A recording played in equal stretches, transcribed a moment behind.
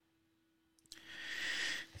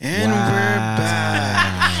And we're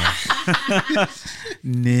back.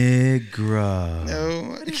 Nigga.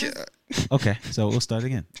 No. Okay, so we'll start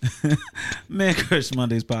again. Man Crush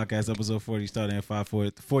Mondays podcast, episode 40, starting at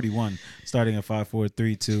 41, starting at 5, 4,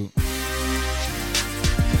 3, 2.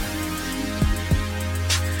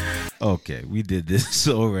 Okay, we did this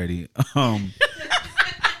already. I'm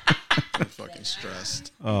fucking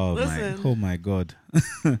stressed. Oh Listen. my god.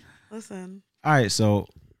 Listen. All right, so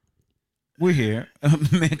we're here.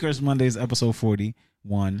 Man Crush Mondays, episode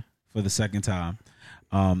 41 for the second time.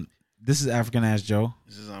 This is African Ass Joe.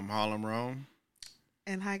 This is Harlem Rome.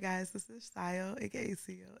 And hi, guys. This is Sayo, a.k.a.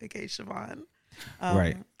 Seal, a.k.a. Siobhan.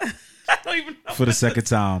 Right. I don't even know. For the second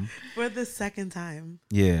time. For the second time.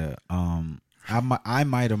 Yeah. I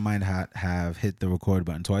might or might not have hit the record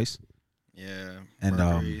button twice. Yeah. And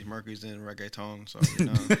Mercury's in reggaeton, so you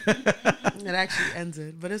know. It actually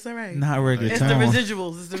ended, but it's all right. Not reggaeton. It's the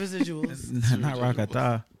residuals. It's the residuals. Not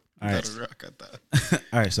Rakata. All right.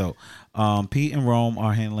 All right, so Pete and Rome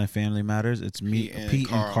are handling family matters. It's me.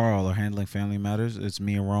 Pete and Carl are handling family matters. It's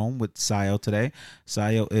me and Rome with Sayo today.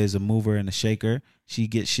 Sayo is a mover and a shaker. She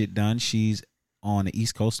gets shit done. She's on the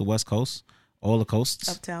East Coast, the West Coast, all the coasts.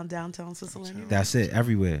 Uptown, downtown, Sicily. That's it,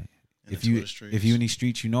 everywhere. If you in these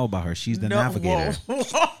streets, you know about her. She's the navigator.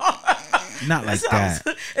 Not like that.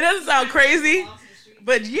 It doesn't sound crazy,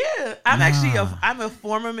 but yeah, I'm a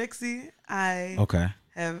former mixie. Okay.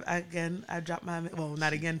 I dropped my, well,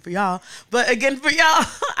 not again for y'all, but again for y'all,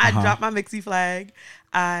 I dropped my mixie flag.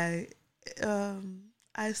 I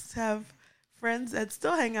have friends that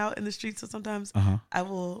still hang out in the streets, so sometimes I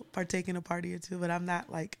will partake in a party or two, but I'm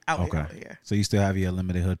not like out here. So you still have your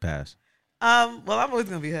limited hood pass? Well, I'm always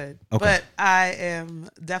gonna be hood, but I am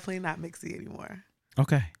definitely not mixie anymore.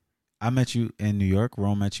 Okay. I met you in New York.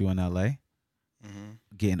 Rome met you in LA.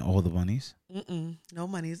 Getting all the monies. No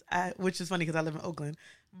monies. Which is funny because I live in Oakland,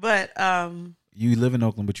 but you live in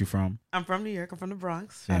Oakland, but you from? I'm from New York. I'm from the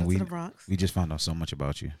Bronx. Shout out to the Bronx. We just found out so much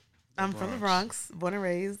about you. I'm from the Bronx, born and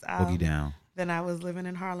raised. Boogie down. Then I was living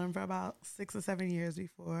in Harlem for about 6 or 7 years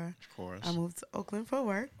before I moved to Oakland for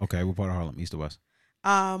work. Okay, what part of Harlem? East or west?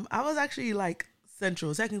 I was actually like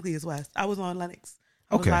central. Technically, it's west. I was on Lenox.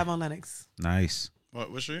 I was live on Lenox. Nice. What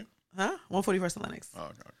street? 141st and Lenox. Oh,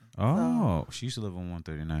 okay. Oh, she used to live on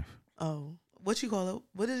 139th. Oh, what you call it?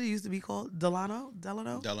 What did it used to be called? Delano?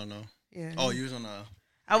 Delano. Yeah. Oh, you was on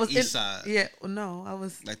I was east side. Yeah. No, I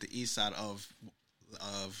was like the east side of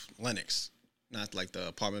Lenox, not like the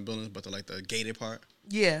apartment buildings, but the gated part.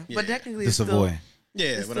 Yeah, but technically the it's Savoy. Still, yeah,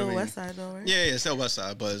 it's but still I mean, west side though, right? Yeah, it's still west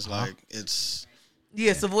side, but it's like it's.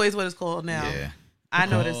 Yeah, Savoy is what it's called now. Yeah. I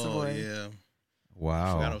know it's Savoy. Yeah. Wow.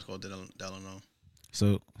 I forgot it was called Delano.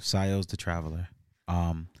 So Sayo's the traveler.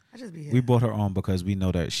 I just be here. We brought her on because we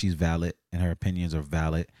know that she's valid and her opinions are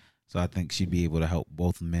valid. So I think she'd be able to help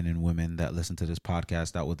both men and women that listen to this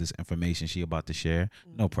podcast out with this information she about to share.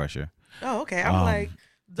 No pressure. Oh, okay. I'm like,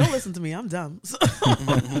 don't listen to me. I'm dumb. So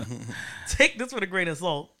take this with a grain of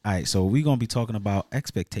salt. All right. So we're going to be talking about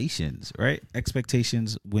expectations, right?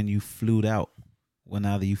 Expectations when you flew out. When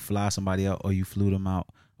either you fly somebody out or you flew them out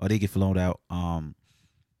or they get flown out.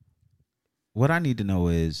 What I need to know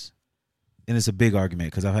is, and it's a big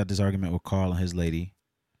argument because I've had this argument with Carl and his lady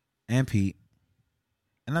and Pete.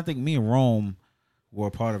 And I think me and Rome were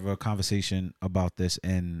a part of a conversation about this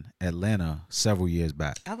in Atlanta several years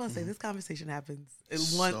back. I was going to say, this conversation happens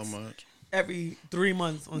So much. every 3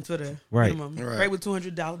 months on Twitter. Right. Minimum, right with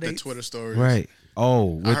 $200 dates. The Twitter stories. Right. Oh,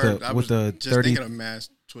 with the just 30 thinking of mass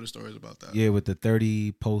Twitter stories about that. Yeah, with the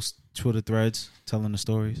 30 post Twitter threads telling the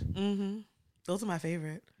stories. Mm-hmm. Those are my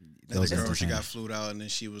favorite. The girl, she got flued out and then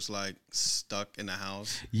she was like stuck in the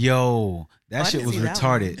house. Yo, that shit was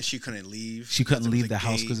retarded. And she couldn't leave. She couldn't leave the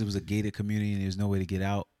house because it was a gated community and there was no way to get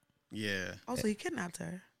out. Yeah. Also, he kidnapped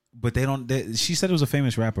her. But she said it was a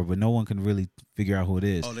famous rapper, but no one can really figure out who it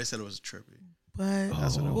is. Oh, they said it was Trippy. But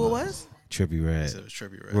who it was? Trippy Red. They said it was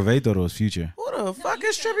Trippy Red. Reve thought it was Future. Who the fuck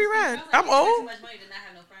is Trippy Red? I'm old.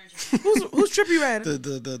 Who's Trippy Red?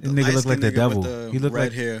 The nigga looked like the devil. He looked red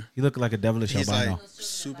like hair. He looked like a devilish albino. Like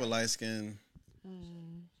super light skin.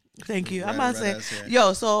 Thank you. I'm about to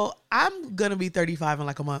say, so I'm gonna be 35 in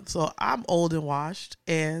like a month, so I'm old and washed,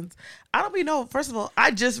 and I don't even know. First of all,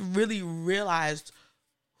 I just really realized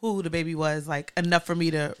who the baby was, like enough for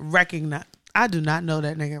me to recognize. I do not know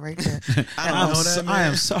that nigga right there. I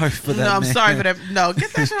am sorry for that. No, I'm man. sorry for that. No,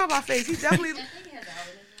 get that shit out of my face. He definitely.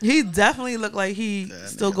 He definitely looked like he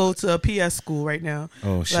still go to a PS school right now.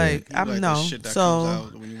 Oh shit! Like I'm like no. Shit that So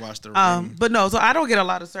comes out when you watch the Ring. but no. So I don't get a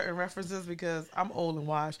lot of certain references because I'm old and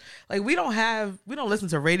washed. Like we don't listen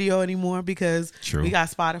to radio anymore because we got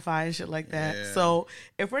Spotify and shit like that. Yeah. So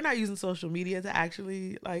if we're not using social media to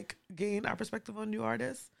actually like gain our perspective on new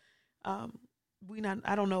artists, I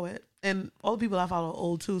don't know it. And all the people I follow are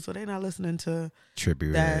old too, so they're not listening to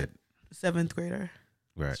Trippie that Redd. 7th grader.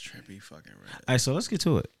 Right. Trippie fucking Redd. All right, so let's get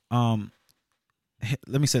to it.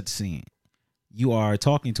 Let me set the scene. You are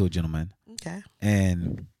talking to a gentleman. Okay.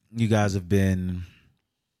 And you guys have been,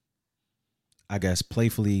 I guess,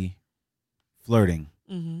 playfully flirting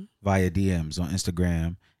via DMs on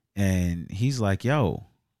Instagram. And he's like, yo,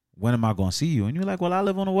 when am I going to see you? And you're like, well, I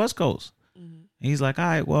live on the West Coast. And he's like, all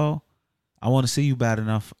right, well, I want to see you bad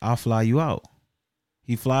enough. I'll fly you out.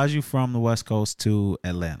 He flies you from the West Coast to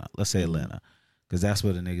Atlanta. Let's say Atlanta. Because that's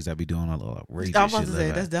where the niggas that be doing a lot of outrageous shit. I'm about to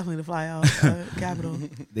say, that's definitely the fly out capital.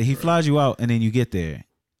 He flies you out, and then you get there.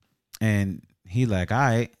 And he like, all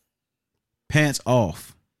right, pants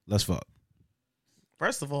off. Let's fuck.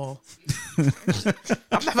 First of all, I'm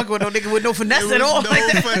not fucking with no nigga with no finesse at all. No like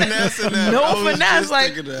finesse in that. No finesse.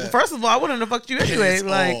 Like, first of all, I wouldn't have fucked you anyway. Pants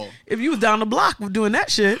like, off. if you was down the block doing that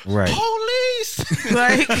shit. Right. Police!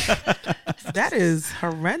 Like, that is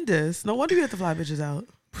horrendous. No wonder you have to fly bitches out.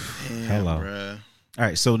 Damn, hello. Bruh. All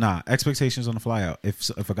right, so expectations on the fly out. If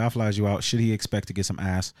a guy flies you out, should he expect to get some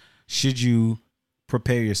ass? Should you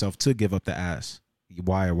prepare yourself to give up the ass?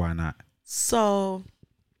 Why or why not? So,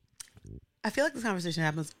 I feel like this conversation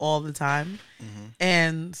happens all the time.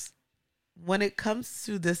 And when it comes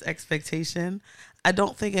to this expectation, I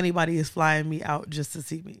don't think anybody is flying me out just to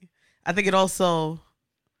see me. I think it also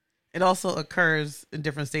occurs in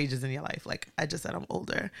different stages in your life. Like I just said, I'm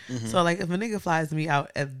older. So like if a nigga flies me out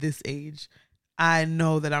at this age, I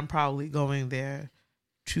know that I'm probably going there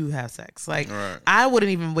to have sex. Like I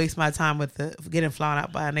wouldn't even waste my time with getting flown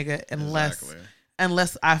out by a nigga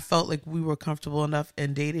unless I felt like we were comfortable enough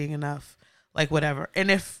and dating enough, like whatever. And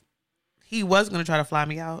if he was going to try to fly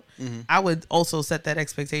me out, I would also set that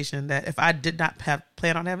expectation that if I did not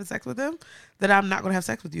plan on having sex with him, that I'm not going to have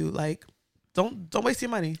sex with you. Like, don't waste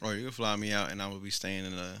your money. Or you can fly me out and I would be staying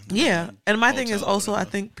in a And my thing is also, I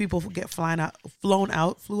think people get flew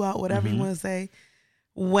out, whatever you want to say,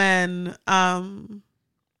 when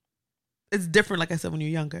it's different, like I said, when you're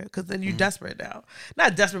younger, because then you're desperate now.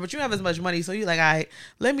 Not desperate, but you don't have as much money, so you're like, all right,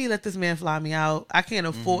 let this man fly me out. I can't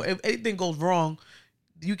afford, if anything goes wrong,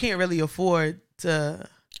 you can't really afford to...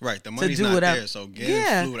 Right, the money's not there, so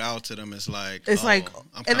getting flew out to them is like... It's like,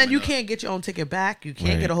 and then you can't get your own ticket back. You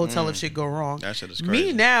can't get a hotel if shit go wrong. That shit is crazy.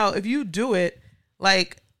 Me now, if you do it,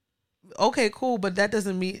 like, okay, cool, but that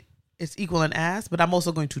doesn't mean it's equal in ass, but I'm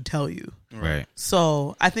also going to tell you. Right.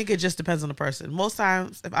 So I think it just depends on the person. Most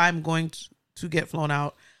times, if I'm going to get flown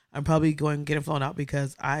out, I'm probably getting flown out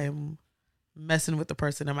because I am messing with the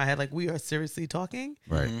person in my head. Like, we are seriously talking.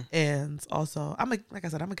 Right. And also, like I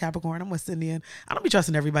said, I'm a Capricorn. I'm West Indian. I don't be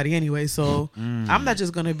trusting everybody anyway. So I'm not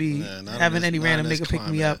just going to be having any random nigga pick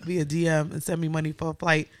me up via DM and send me money for a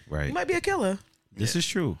flight. Right. You might be a killer. This is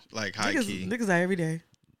true. Like high key. Niggas die every day.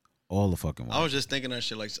 All the fucking way. I was just thinking that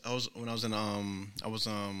shit. Like I was on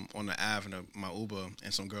the Ave in my Uber,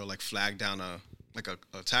 and some girl like flagged down a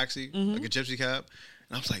taxi, like a gypsy cab,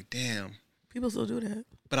 and I was like, damn. People still do that.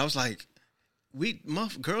 But I was like,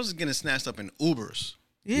 girls is getting snatched up in Ubers.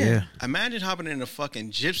 Yeah. Imagine hopping in a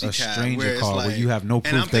fucking gypsy cab, stranger car where you have no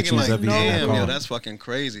proof that you was ever in that car. Yo, that's fucking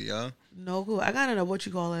crazy, yo. No cool. I got in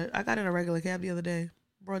I got in a regular cab the other day,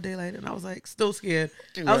 broad daylight, and I was like still scared.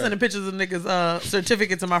 Right. I was sending pictures of niggas'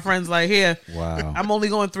 certificate to my friends, like, here. Wow. I'm only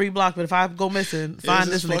going 3 blocks, but if I go missing, find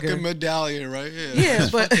this nigga. Fucking medallion right here. Yeah,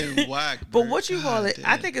 but whack, but what you call it?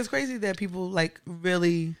 I think it's crazy that people like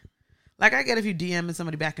really, like, I get if you DMing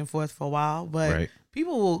somebody back and forth for a while, but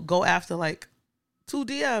people will go after like 2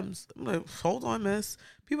 DMs. I'm like, hold on, miss.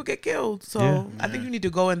 People get killed. So I think you need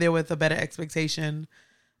to go in there with a better expectation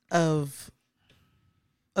of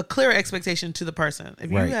a clear expectation to the person.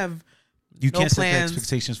 If you have can't set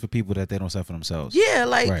expectations for people that they don't set for themselves. Yeah,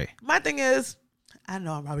 like my thing is, I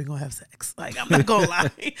know I'm probably gonna have sex. Like, I'm not gonna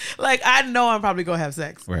lie. Like, I know I'm probably gonna have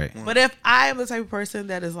sex. Right. But if I am the type of person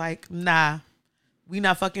that is like, nah, we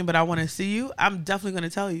not fucking, but I want to see you, I'm definitely gonna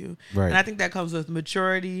tell you. Right. And I think that comes with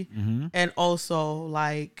maturity and also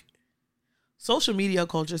like social media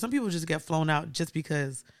culture. Some people just get flown out just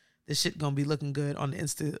because the shit gonna be looking good on the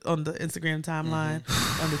Instagram timeline,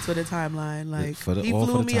 on the Twitter timeline. Like, he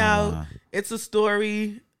flew me out. It's a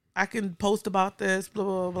story. I can post about this, blah,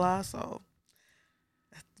 blah, blah, blah. So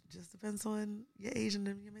that just depends on your age and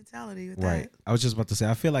your mentality with right. that. I was just about to say,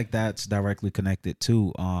 I feel like that's directly connected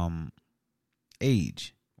to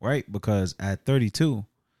age, right? Because at 32,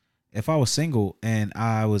 if I was single and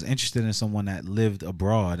I was interested in someone that lived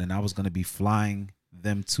abroad and I was going to be flying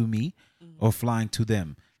them to me or flying to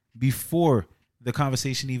them before the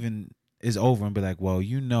conversation even is over and be like, well,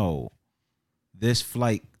 this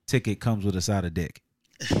flight ticket comes with a side of dick.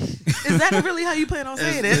 Is that really how you plan on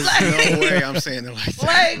saying it? No way I'm saying it like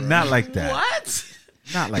that. Bro. Not like that. What?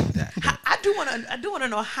 Not like that. I do want to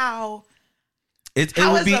know how. It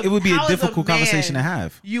would be a difficult conversation to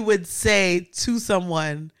have. You would say to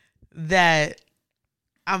someone that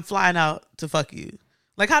I'm flying out to fuck you.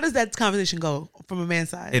 Like, how does that conversation go from a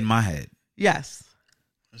man's side? In my head. Yes.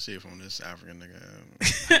 Let's see from this African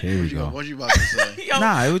nigga. Here we go. What you about to say?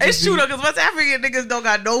 Yo, it's true though, because West African niggas don't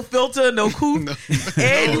got no filter, no couth,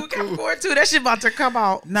 and you can afford to. That shit about to come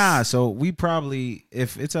out. Nah, so we probably,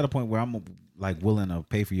 if it's at a point where I'm like willing to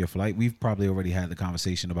pay for your flight, we've probably already had the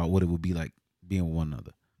conversation about what it would be like being with one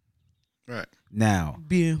another. Right. Now,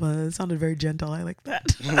 it sounded very gentle. I like that.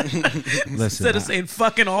 Listen, instead of saying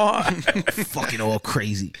fucking all, fucking all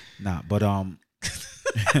crazy. Nah, but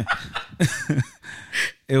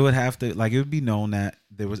it would have to, like, it would be known that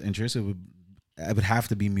there was interest. It would have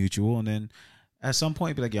to be mutual, and then at some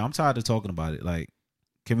point be like, yo, I'm tired of talking about it. Like,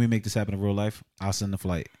 can we make this happen in real life? I'll send the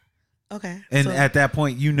flight. Okay. And at that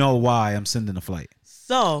point, you know why I'm sending the flight.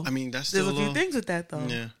 So, I mean, there's a few things with that though.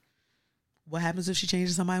 Yeah. What happens if she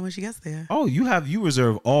changes her mind when she gets there? Oh, you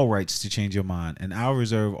reserve all rights to change your mind, and I'll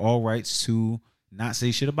reserve all rights to not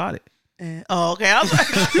say shit about it. Okay. I was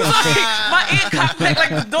like, my ear cocked back like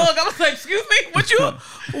the dog. I was like, excuse me, what you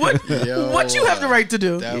have the right to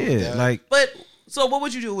do? But so what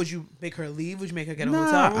would you do? Would you make her leave? Would you make her get a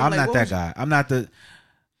hotel room? I'm not that guy. I'm not the.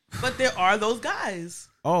 But there are those guys.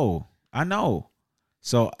 Oh, I know.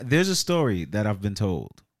 So there's a story that I've been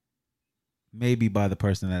told, maybe by the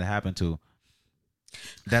person that it happened to,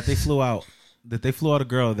 that they flew out a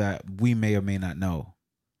girl that we may or may not know.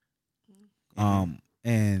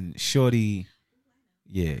 And Shorty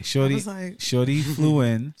flew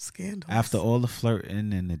in Scandals. after all the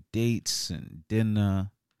flirting and the dates and dinner,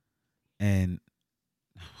 and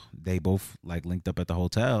they both like linked up at the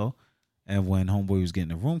hotel. And when homeboy was getting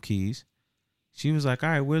the room keys, she was like, "All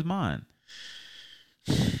right, where's mine?"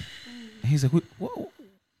 And he's like,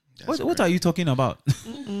 "What are you talking about?"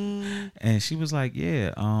 And she was like,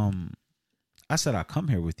 "Yeah, I said I'd come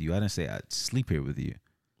here with you. I didn't say I'd sleep here with you.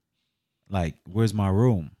 Like, where's my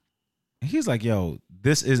room?" And he's like, "Yo,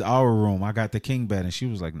 this is our room. I got the king bed." And she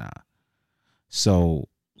was like, "Nah. So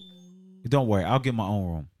don't worry, I'll get my own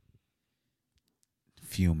room."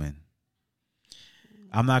 Fuming.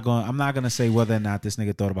 I'm not gonna say whether or not this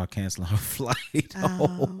nigga thought about canceling her flight. I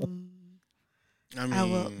mean, I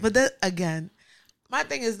will. But then again, my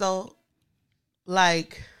thing is though,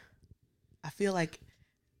 like, I feel like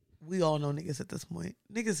we all know niggas at this point.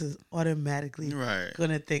 Niggas is automatically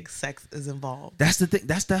gonna think sex is involved. That's the thing.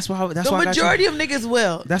 That's why. The majority of niggas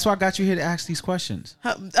will. That's why I got you here to ask these questions.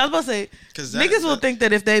 I was about to say, niggas will think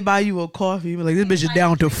that if they buy you a coffee, like, this bitch is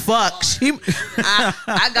down to fuck.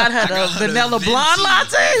 I got her the vanilla blonde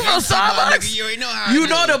latte from Starbucks. You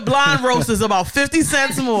know the blonde roast is about 50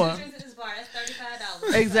 cents more.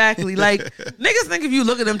 Exactly. Like, niggas think if you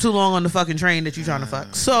look at them too long on the fucking train that you trying to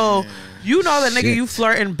fuck. So you know that nigga you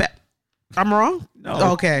flirting back. I'm wrong?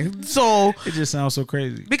 No. Okay. So it just sounds so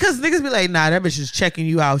crazy. Because niggas be like, nah, that bitch is checking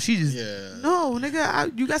you out. She just no,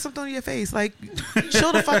 nigga, you got something on your face. Like,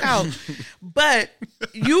 chill the fuck out. But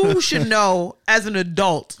you should know as an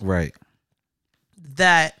adult, right,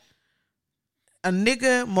 that a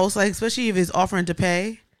nigga, most likely, especially if he's offering to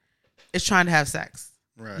pay, is trying to have sex.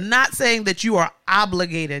 Right. Not saying that you are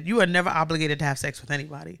obligated. You are never obligated to have sex with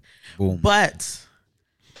anybody. Boom. But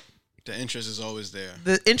the interest is always there.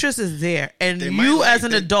 The interest is there. And you as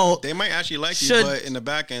an adult, they might actually like you, but in the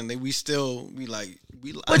back end, we like.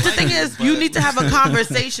 But the thing is, you need to have a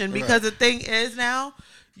conversation because the thing is now,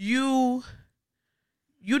 you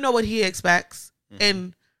know what he expects. Mm-hmm.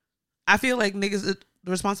 And I feel like niggas,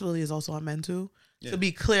 the responsibility is also on men too, to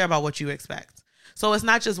be clear about what you expect. So it's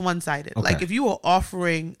not just one-sided. Okay. Like, if you are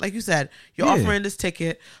offering, like you said, you're offering this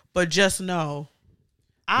ticket, but just know,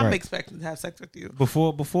 I'm expecting to have sex with you.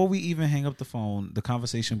 Before we even hang up the phone, the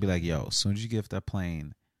conversation will be like, yo, as soon as you get off that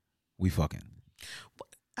plane, we fucking.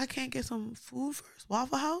 I can't get some food first?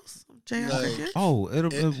 Waffle House?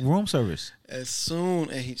 Room service. As soon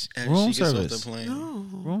as she service. gets off the plane. No.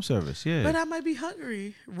 Room service, yeah. But I might be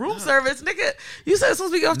hungry. Room service, nigga. You said as soon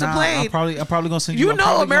as we get off the plane. I'm probably gonna send you. You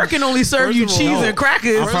know, American only serve you cheese and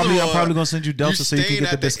crackers. I'm probably gonna send you Delta so you can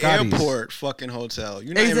get the biscottis. The airport fucking hotel.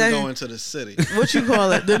 You're not even going to the city. What you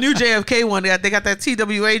call it? The new JFK one. They got that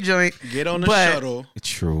TWA joint. Get on the shuttle.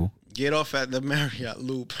 True. Get off at the Marriott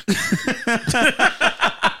Loop.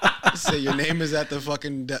 Say your name is at the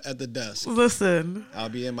fucking at the desk. Listen, I'll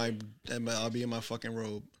be in my fucking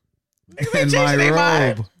robe. In my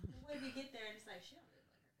robe.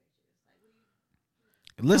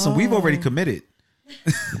 Listen, we've already committed.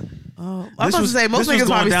 I was about to say most niggas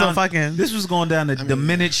probably still fucking. This was going down the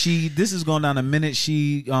minute she. This is going down the minute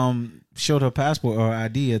she showed her passport or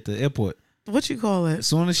ID at the airport. What you call it? As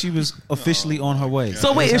soon as she was officially on her way.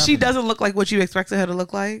 So wait, if she doesn't look like what you expected her to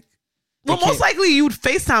look like, well, most likely you'd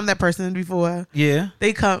FaceTime that person before. Yeah,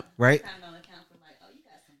 they come right.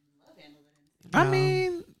 I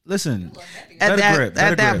mean, listen. At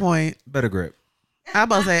that point, better grip. I'm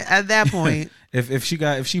about to say at that point, if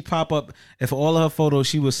she pop up, if all of her photos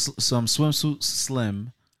she was some swimsuit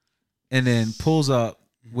slim, and then pulls up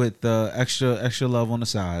with the extra love on the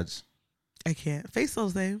sides. I can't face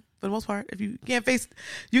those things for the most part. If you can't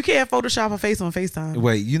Photoshop a face on FaceTime.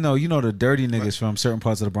 Wait, you know the dirty niggas from certain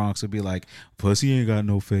parts of the Bronx would be like, "Pussy ain't got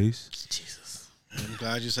no face." Jesus. I'm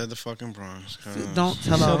glad you said the fucking Bronx. Don't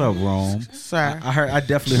tell her. Shut up, Rome. Sorry. I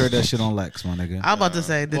definitely heard that shit on Lex, my nigga. I'm about to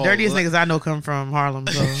say the dirtiest niggas I know come from Harlem.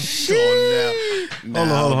 So. Hold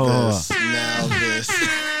on. Now this.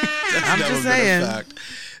 I'm just saying.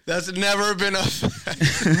 That's never been a fact.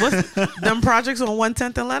 What's them projects on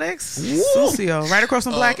 110th and Lennox? Sucio, right across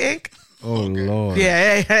from Black Ink. Oh Lord.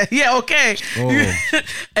 Yeah, okay. Oh.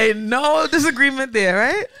 Ain't no disagreement there,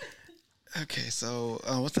 right? Okay, so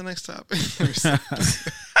what's the next topic?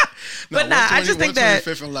 But I just think that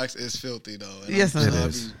 125th and Lex is filthy though. Yes, it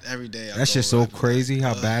is. Every day. That's just so crazy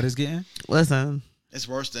how bad it's getting. Listen. It's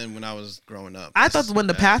worse than when I was growing up. I thought when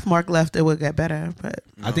the Pathmark left, it would get better, but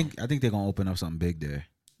no. I think they're gonna open up something big there.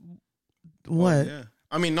 What? Oh, yeah.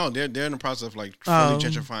 I mean, no, they're in the process of like fully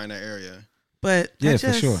gentrifying that area. But yeah,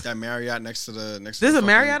 for sure. That Marriott next to the There's a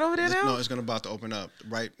Marriott over there now. No, it's gonna about to open up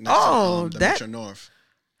right next to the Metro North.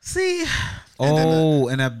 See.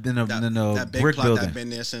 And that big brick plot building. that's been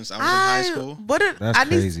there since I was in high school. That's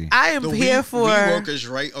crazy. I am here for WeWork is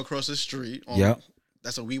right across the street. Yep.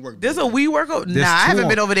 That's a WeWork. There's a WeWork. Nah, I haven't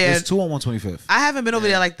been over there. There's two on 125th. I haven't been over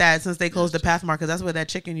there like that since they closed the Pathmark, because that's where that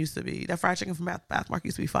chicken used to be. That fried chicken from Pathmark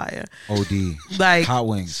used to be fire. OD. Like hot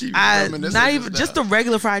wings. Not even just the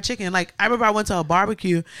regular fried chicken. Like I remember I went to a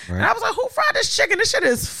barbecue and I was like, "Who fried this chicken? This shit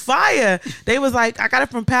is fire." They was like, "I got it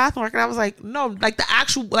from Pathmark," and I was like, "No, like the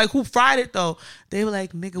actual who fried it though?" They were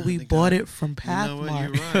like, "Nigga, we bought it from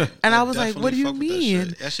Pathmark." Right. And I was like, "What do you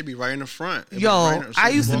mean?" That should be right in the front. I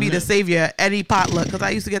used to be the savior at any potluck because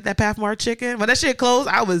I used to get that Pathmark chicken. When that shit closed,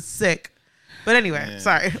 I was sick. But anyway,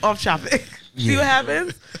 sorry, off topic. See what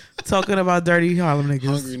happens? Talking about dirty Harlem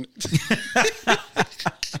niggas.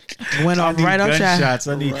 Went off right on track.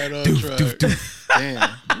 Right on track. Damn.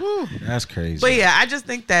 Woo. That's crazy. But yeah, I just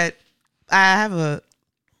think that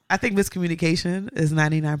I think miscommunication is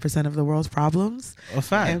 99% of the world's problems. A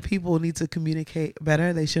fact. And people need to communicate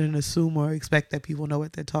better. They shouldn't assume or expect that people know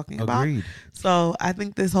what they're talking about. Agreed. So I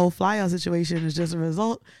think this whole flyout situation is just a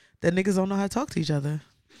result that niggas don't know how to talk to each other.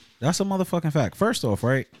 That's a motherfucking fact. First off,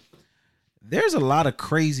 right? There's a lot of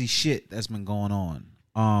crazy shit that's been going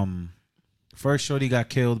on. First, shorty got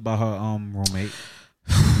killed by her roommate.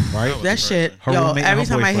 Right? That shit. Yo, every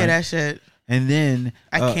time I hear that shit. And then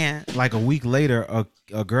I can't. Like a week later,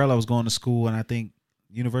 a girl I was going to school in, I think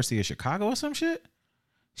University of Chicago or some shit,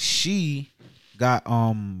 she got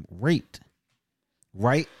raped.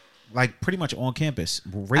 Right? Like pretty much on campus.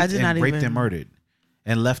 Raped and murdered.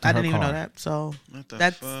 And left in her car. I didn't even know that. So what the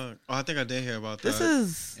fuck? Oh, I think I did hear about that.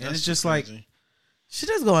 And it's just like shit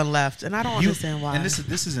is going left, and I don't understand why. And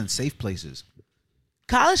this is in safe places.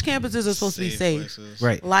 College campuses are supposed to be safe,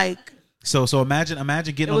 right? Like so imagine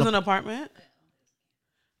getting. It was an apartment.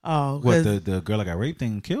 Oh, what the girl that got raped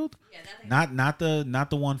and killed? Yeah, not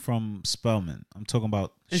the one from Spelman. I'm talking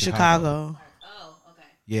about in Chicago. Oh, okay.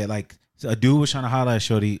 Yeah, like a dude was trying to holler at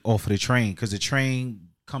shorty off of the train because the train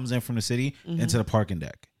comes in from the city into the parking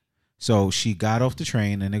deck. So she got off the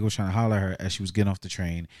train and nigga was trying to holler at her as she was getting off the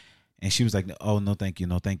train, and she was like, "Oh, no, thank you,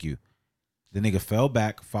 no, thank you." The nigga fell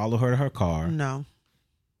back, followed her to her car. No.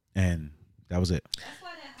 And that was it. That's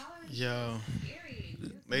why that hollering is scary.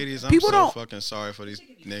 Ladies, I'm so fucking sorry for these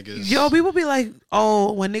niggas. Yo, people be like,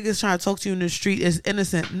 oh, when niggas trying to talk to you in the street, it's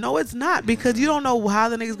innocent. No, it's not, because you don't know how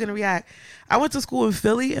the nigga's gonna react. I went to school in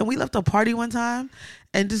Philly and we left a party one time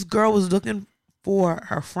and this girl was looking for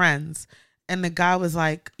her friends and the guy was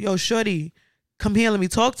like, yo, shorty, come here, let me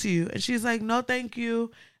talk to you. And she's like, no, thank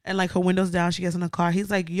you. And like her window's down, she gets in the car.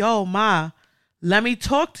 He's like, yo, ma, let me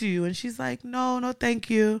talk to you. And she's like, no, thank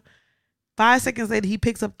you. 5 seconds later, he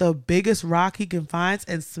picks up the biggest rock he can find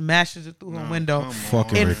and smashes it through her window.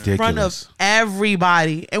 Fucking in ridiculous. front of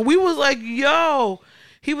everybody. And we was like, yo.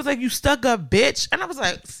 He was like, you stuck up, bitch. And I was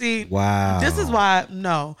like, see, wow, this is why,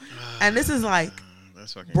 no. And this is like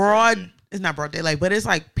that's fucking broad, crazy. It's not broad daylight, but it's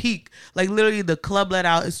like peak. Like literally the club let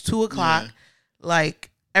out. It's 2:00. Yeah.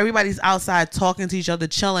 Like everybody's outside talking to each other,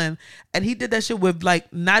 chilling. And he did that shit with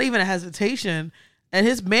like not even a hesitation. And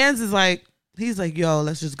his man's is like, he's like, yo,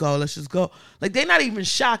 let's just go. Like they're not even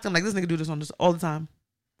shocked. I'm like, this nigga do this on this all the time.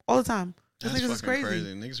 This That's niggas is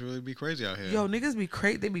crazy. Niggas really be crazy out here. Yo, niggas be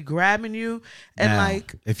crazy. They be grabbing you. And now,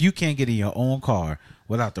 like, if you can't get in your own car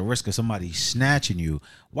without the risk of somebody snatching you,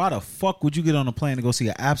 why the fuck would you get on a plane to go see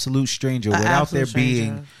an absolute stranger without there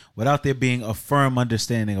being a firm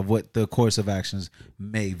understanding of what the course of actions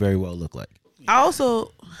may very well look like? I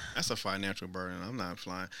also, that's a financial burden. I'm not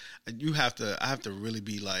flying. I have to really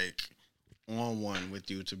be like on one with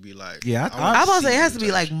you to be like, yeah. I was gonna say it has to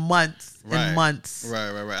be like months and months.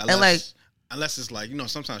 Right. Unless it's like,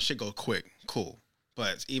 sometimes shit go quick, cool.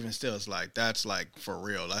 But even still, it's like that's like for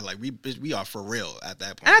real. Like we are for real at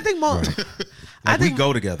that point. And I think most, right. We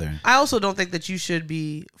go together. I also don't think that you should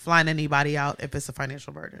be flying anybody out if it's a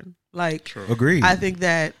financial burden. Like, true. Agreed. I think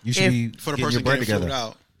that you should be for the person getting food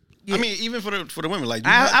out. Yeah. I mean, even for the women, like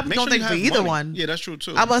I don't think for either one. Yeah, that's true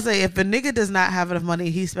too. I'm about to say if a nigga does not have enough money,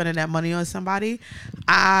 he's spending that money on somebody.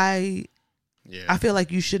 I feel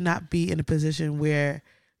like you should not be in a position where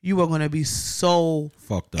you are going to be so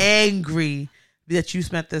fucked up, angry that you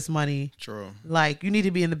spent this money. True. Like you need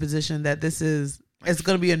to be in the position that this is. Like, it's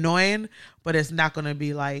going to be annoying, but it's not going to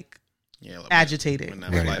be like agitated. When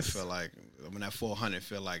that flight feel like. When that 400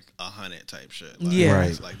 feel like 100 type shit. Like, yeah,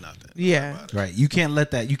 it's like nothing. Right. You can't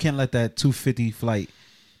let that 250 flight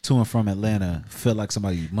to and from Atlanta feel like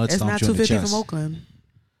somebody mud stomped you in the chest. It's not 250 from Oakland.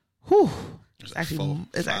 Whew. It's actually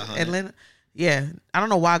Atlanta. Yeah, I don't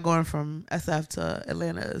know why going from SF to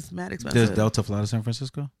Atlanta is mad expensive. Does Delta fly to San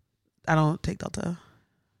Francisco? I don't take Delta.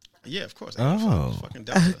 Yeah, of course. Fucking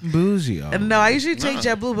Delta. Bougie. No, I usually take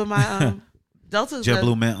JetBlue, but my Delta's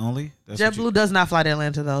JetBlue meant only. JetBlue does not fly to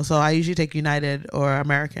Atlanta though, so I usually take United or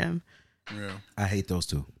American. Yeah, I hate those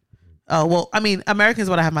two. Oh well, I mean American is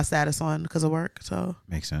what I have my status on because of work. So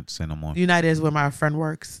makes sense. Say no more. United is where my friend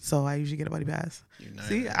works, so I usually get a buddy pass. United.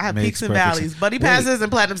 See, I have peaks and valleys, buddy passes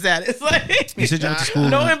and platinum status. Like, you said you went to school.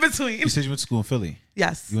 No in between. You said you went to school in Philly.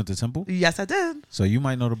 Yes. You went to Temple. Yes, I did. So you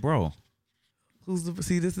might know the bro. Who's the?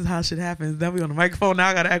 See, this is how shit happens. Now we on the microphone. Now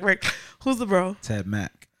I gotta act right. Who's the bro? Ted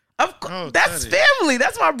Mack. Of course, that's family.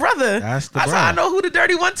 That's my brother. That's the bro. I know who the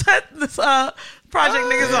Dirty 110 project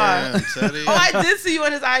niggas are. Teddy. Oh, I did see you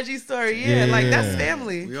on his IG story. Yeah, like that's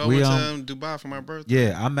family. We all went to Dubai for my birthday.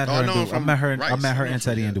 Yeah, I met her. I met her and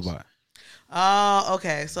Teddy in Dubai. Oh,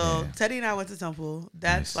 okay. So Teddy and I went to Temple.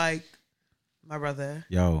 That's like my brother.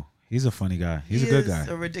 Yo, he's a funny guy. He's a good guy.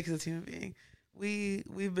 A ridiculous human being.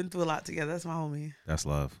 We've been through a lot together. That's my homie. That's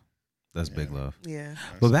love. That's big love. Yeah.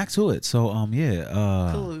 But back to it. So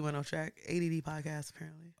cool, we went off track. ADD podcast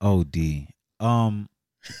apparently. OD.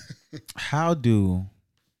 How do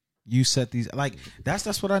you set these, like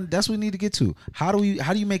that's what we need to get to. How do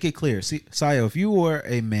you make it clear? See, Sayo, if you were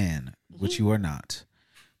a man, which you are not,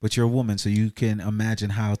 but you're a woman, so you can imagine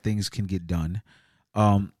how things can get done.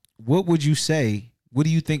 What would you say? What do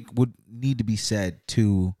you think would need to be said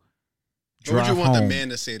to drive home? What would you want the man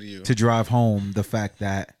to say to you? To drive home the fact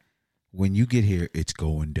that when you get here, it's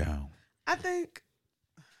going down. I think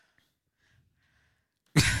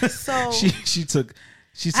so. she took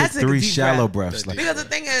 3 shallow breaths. Like, because the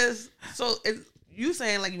thing is, so you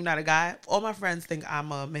saying like you're not a guy. All my friends think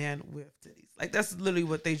I'm a man with titties. Like that's literally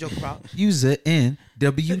what they joke about. Use a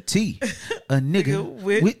NWT, a nigga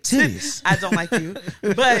with titties. I don't like you,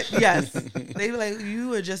 but yes, they be like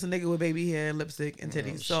you are just a nigga with baby hair, lipstick, and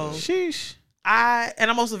titties. So sheesh.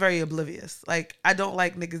 I'm also very oblivious. Like I don't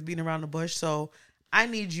like niggas beating around the bush. So I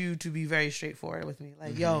need you to be very straightforward with me.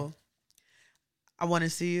 Like, yo, I want to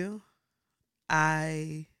see you.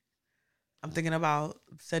 I'm thinking about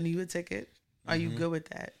sending you a ticket. Are you good with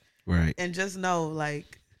that? Right. And just know,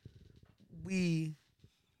 like, I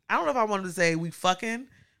don't know if I wanted to say we fucking,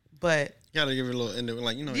 but You gotta give it a little innuendo,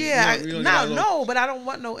 like no, but I don't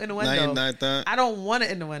want no innuendo. Not that. I don't want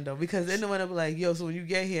an innuendo because innuendo be like, yo, so when you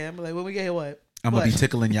get here, I'm like, when we get here, what? I'm gonna be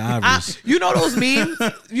tickling your ivories. You know those memes?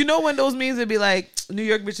 You know when those memes would be like, New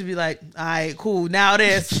York bitch would be like, all right, cool. Now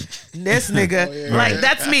this nigga, like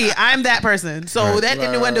that's me. I'm that person. So that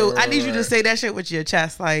innuendo, I need you to say that shit with your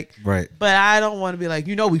chest, like, right. But I don't want to be like,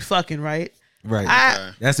 you know, we fucking right. Right.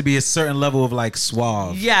 There has to be a certain level of like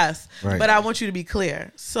suave. Yes. Right. But I want you to be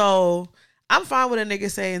clear. So I'm fine with a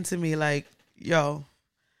nigga saying to me like, yo,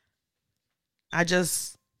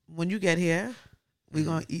 when you get here, we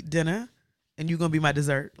gonna eat dinner and you gonna be my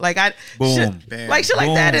dessert. Like boom. Shit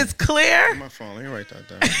like that is clear. My phone, let me write that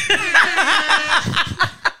down.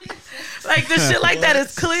 Like the shit like that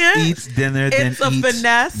is clear. Eats dinner, it's then a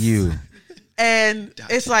finesse. You. And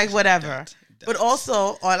it's like whatever. But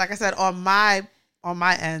also, or like I said, on my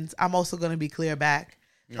end, I'm also gonna be clear back.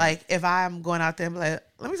 Yeah. Like if I'm going out there and be like,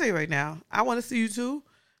 let me tell you right now, I want to see you too,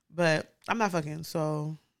 but I'm not fucking.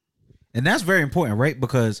 So, and that's very important, right?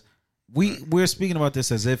 Because we're speaking about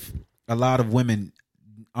this as if a lot of women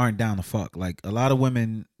aren't down to fuck. Like a lot of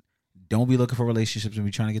women don't be looking for relationships and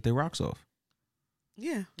be trying to get their rocks off.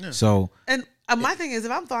 Yeah. So, and my thing is,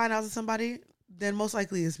 if I'm throwing out to somebody, then most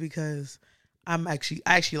likely it's because I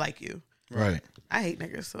actually like you. Right. I hate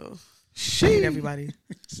niggas, so I hate everybody.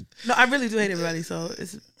 No, I really do hate everybody. So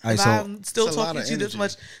I'm still talking to you this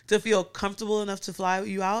much to feel comfortable enough to fly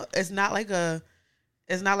you out. It's not like a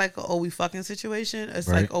oh we fucking situation. It's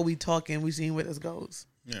like oh we talking, we seeing where this goes.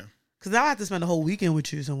 Yeah. Because now I have to spend the whole weekend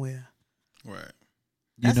with you somewhere. Right.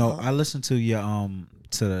 That's all. I listened to your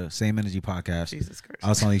to the Same Energy podcast. Jesus Christ. I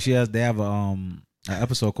was telling you they have an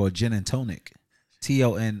episode called Gin and Tonic.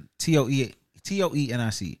 TOENIC.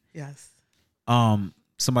 Yes.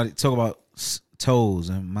 Somebody talk about toes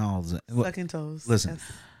and mouths. Sucking toes. Listen.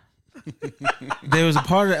 Yes. There was a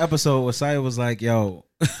part of the episode where Saya was like, yo,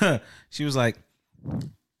 she was like,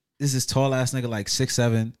 this is tall ass nigga like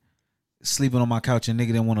 6'7", sleeping on my couch and nigga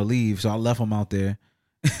didn't want to leave. So I left him out there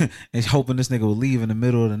and hoping this nigga would leave in the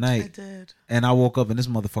middle of the night. I did. And I woke up and this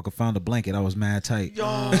motherfucker found a blanket. I was mad tight. Yo,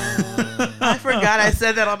 I forgot I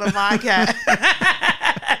said that on the podcast.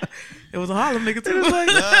 It was a Harlem nigga too.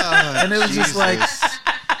 And it was just like,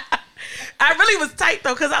 I really was tight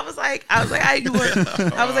though, because I was like, hey,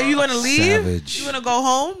 you want to leave? Savage. You want to go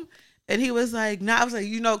home? And he was like, nah. I was like,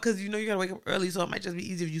 because you gotta wake up early, so it might just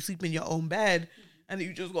be easier if you sleep in your own bed and then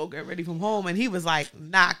you just go get ready from home. And he was like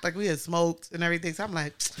knocked, like we had smoked and everything. So I'm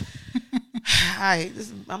like, all right,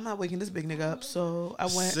 I'm not waking this big nigga up. So I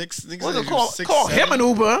went. Call him an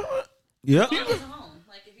Uber. Yeah. He was home.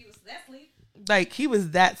 Like if he was that sleep. Like he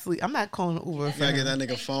was that sleep. I'm not calling an Uber. You gotta get that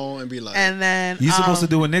nigga phone and be like. And then you supposed to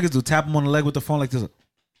do what niggas do: tap him on the leg with the phone like this.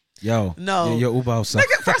 Yo, no, your Uber outside.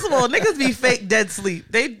 First of all, niggas be fake dead sleep.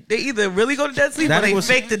 They either really go to dead sleep or they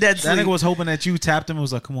fake the dead sleep. That nigga was hoping that you tapped him and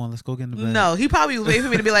was like, "Come on, let's go get in the bed." No, he probably was waiting for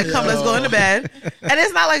me to be like, "Come, let's go in the bed." And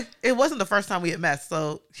it's not like it wasn't the first time we had met,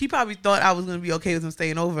 so he probably thought I was gonna be okay with him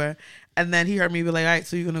staying over. And then he heard me be like, "All right,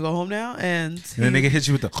 so you're gonna go home now?" And the nigga hit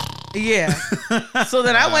you with the yeah. So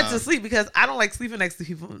then I went to sleep because I don't like sleeping next to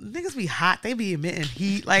people. Niggas be hot. They be emitting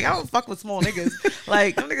heat. Like I don't fuck with small niggas.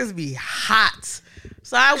 Like them niggas be hot.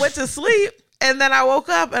 So I went to sleep. And then I woke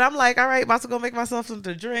up and I'm like, all right, about to go make myself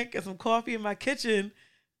something to drink and some coffee in my kitchen.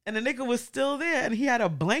 And the nigga was still there and he had a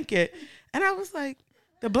blanket. And I was like,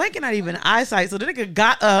 the blanket not even eyesight. So the nigga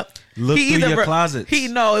got up. Looked through your closet.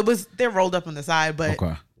 They're rolled up on the side. But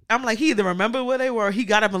okay. I'm like, he either remembered where they were. He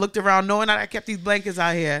got up and looked around knowing that I kept these blankets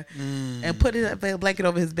out here and put a blanket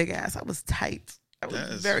over his big ass. I was tight. I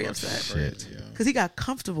was very upset. Because he got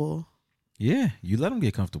comfortable. Yeah, you let him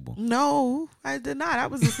get comfortable. No, I did not. I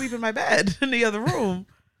was asleep in my bed in the other room.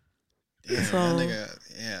 Yeah, so, that nigga,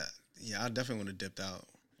 yeah, I definitely would have dipped out.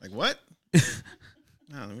 Like, what?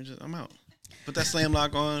 No, I'm out. Put that slam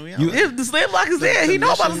lock on. If the slam lock is there, he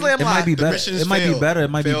know about the slam lock. It might be better. It might be better. It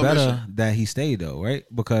might be better that he stayed though, right?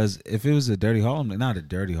 Because if it was a dirty Harlem, not a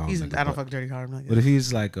dirty Harlem nigga. I don't fuck dirty Harlem. But if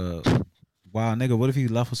he's like a wild nigga, what if he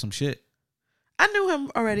left with some shit? I knew him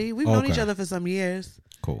already. We've known each other for some years.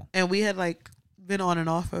 Cool. And we had like been on and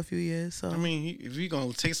off for a few years. So I mean, if you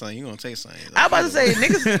gonna take something, you gonna take something. I was about to say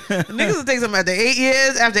niggas will take something after 8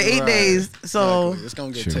 years, after 8 days. So exactly. It's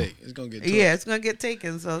gonna get taken. It's gonna get it's gonna get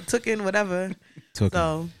taken. So took in whatever. Took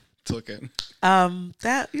in.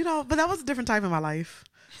 That but that was a different time in my life.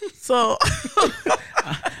 So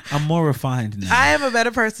I'm more refined now. I am a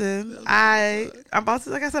better person. I'm about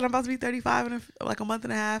to be 35 in like a month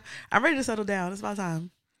and a half. I'm ready to settle down. It's about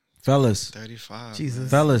time. Fellas. 35.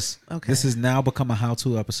 Jesus. Fellas. Okay. This has now become a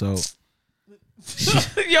how-to episode.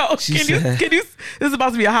 Can you this is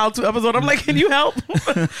about to be a how-to episode. I'm like, can you help?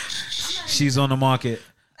 She's on the market.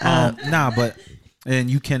 And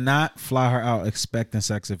you cannot fly her out expecting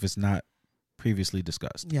sex if it's not previously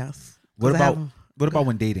discussed. Yes. What about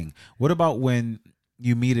when dating? What about when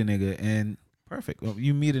you meet a nigga and perfect? Well,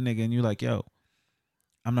 you meet a nigga and you're like, yo,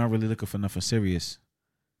 I'm not really looking for nothing serious.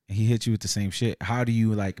 And he hits you with the same shit. How do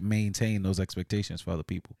you like maintain those expectations for other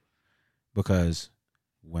people? Because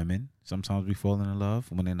women sometimes be falling in love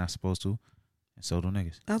when they're not supposed to, and so do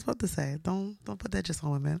niggas. I was about to say, don't put that just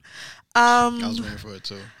on women. I was waiting for it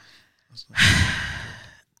too.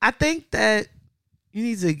 I think that you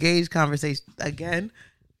need to engage conversation again.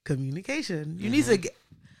 Communication. You need to.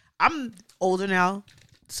 I'm older now,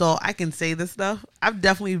 so I can say this stuff. I've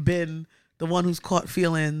definitely been the one who's caught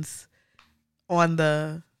feelings on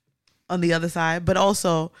the other side, but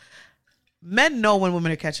also men know when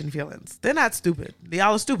women are catching feelings. They're not stupid.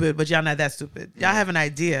 Y'all are stupid, but y'all not that stupid. Y'all have an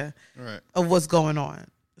idea of what's going on.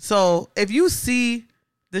 So if you see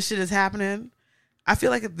this shit is happening, I feel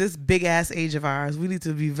like at this big ass age of ours, we need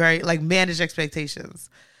to be very like manage expectations.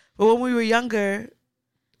 But when we were younger,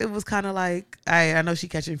 it was kind of like, I know she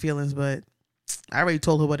catching feelings, but I already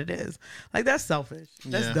told her what it is. Like, that's selfish.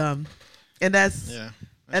 That's dumb. And that's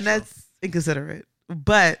inconsiderate.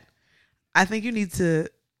 But I think you need to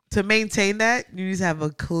maintain that, you need to have a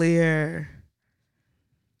clear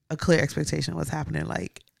expectation of what's happening.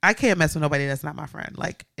 Like, I can't mess with nobody that's not my friend.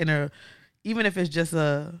 Like, even if it's just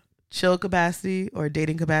a chill capacity or a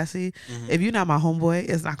dating capacity, if you're not my homeboy,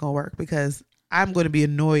 it's not gonna work because I'm going to be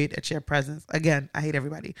annoyed at your presence. Again, I hate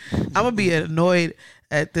everybody. I'm gonna be annoyed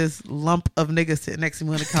at this lump of niggas sitting next to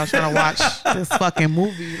me on the couch trying to watch this fucking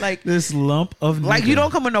movie. Like, this lump of niggas. Like, you don't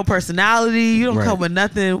come with no personality. You don't come with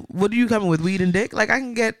nothing. What are you coming with? Weed and dick? Like, I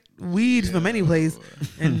can get weed from any place,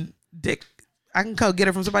 and dick, I can come get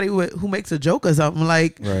it from somebody who makes a joke or something.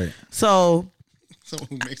 Like, so. Someone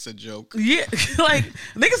who makes a joke. Yeah, like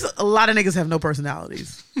niggas. A lot of niggas have no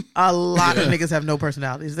personalities. A lot of niggas have no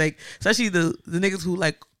personalities. Like, especially the niggas who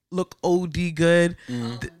like look OD good.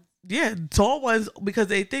 Tall ones, because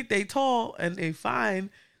they think they tall and they fine,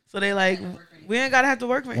 so they like, we ain't gotta have to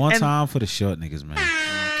work. One time for the short niggas, man.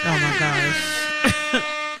 Oh my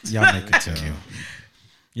gosh.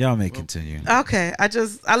 Y'all may continue. Okay,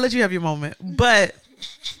 I'll let you have your moment, but.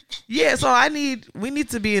 Yeah, so we need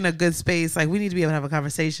to be in a good space. Like, we need to be able to have a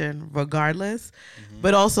conversation regardless.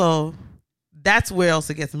 But also, that's where else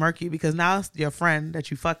it gets murky, because now it's your friend that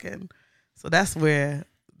you fucking. So that's where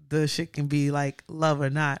the shit can be like love or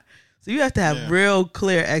not. So you have to have real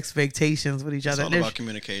clear expectations with each other. It's all about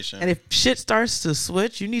communication. And if shit starts to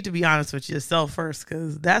switch, you need to be honest with yourself first,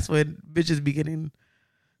 because that's when bitches be getting.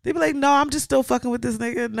 They be like, no, I'm just still fucking with this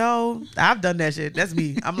nigga. No, I've done that shit. That's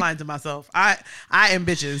me. I'm lying to myself. I am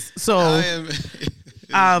bitches. So,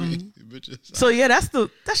 bitches. So yeah, that's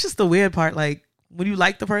just the weird part. Like, when you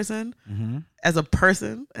like the person as a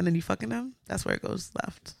person and then you fucking them, that's where it goes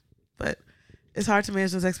left. But it's hard to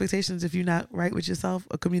manage those expectations if you're not right with yourself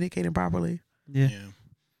or communicating properly. Yeah.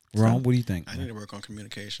 Ron, what do you think? I need to work on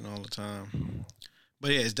communication all the time.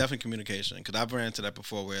 But yeah, it's definitely communication, because I've ran into that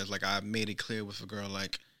before, where it's like I made it clear with a girl,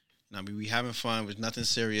 like, we having fun, with nothing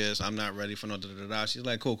serious. I'm not ready for no da-da-da-da. She's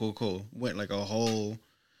like, cool. Went like a lot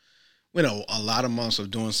of months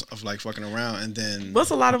of like fucking around, and then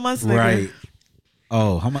what's a lot of months, nigga? Right?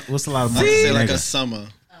 Oh, how much? What's a lot of months? Say like a summer.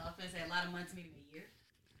 I was gonna say a lot of months, meaning a year.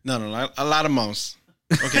 No, a lot of months.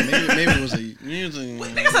 Okay, maybe it was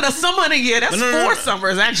nigga said a summer and a year. That's 4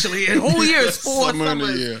 summers actually. A whole year is 4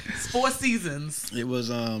 summers. It's 4 seasons. It was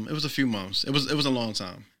a few months. It was a long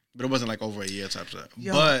time. But it wasn't like over a year type stuff.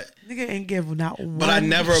 Yo, but nigga ain't give not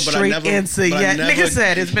one straight answer yet. Nigga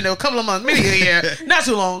said it's been a couple of months, maybe a year, not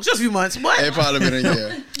too long, just a few months. What? It probably been a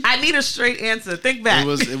year. I need a straight answer. Think back.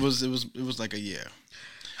 It was like a year.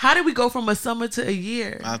 How did we go from a summer to a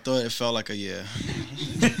year? I thought it felt like a year.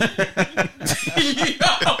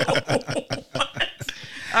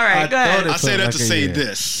 All right, go ahead. I say that to say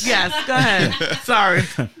this. Yes, go ahead. Sorry.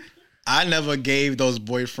 I never gave those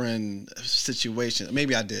boyfriend situations.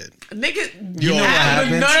 Maybe I did. Nigga, you know what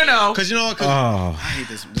happens? No. Because I hate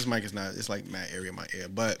this. This mic is not. It's like mad area in my ear.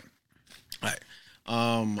 But all right.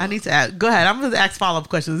 I need to ask. Go ahead. I'm going to ask follow-up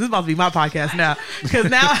questions. This is about to be my podcast now, because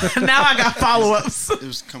now I got follow-ups. It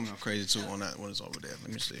was coming up crazy too on that when it's over there.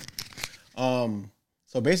 Let me see.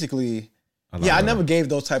 So basically, I never gave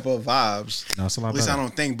those type of vibes. No, it's a lot. At least better. I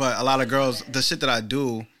don't think. But a lot of girls, the shit that I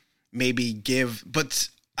do, maybe give. But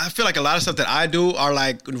I feel like a lot of stuff that I do are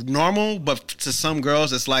like normal, but to some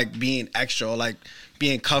girls, it's like being extra, or like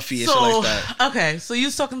being cuffy and shit like that. Okay, so you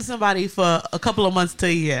was talking to somebody for a couple of months to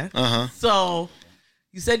a year. So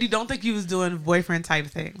you said you don't think you was doing boyfriend type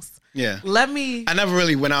things. Yeah. I never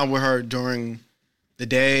really went out with her during the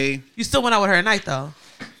day. You still went out with her at night though.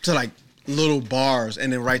 To like little bars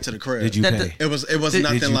and then right to the crib. Did you pay? It was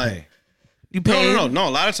nothing like. Pay? You paid? No.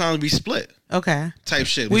 A lot of times we split. Okay. Type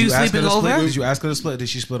shit. Were you sleeping over? Did you ask her to split? Did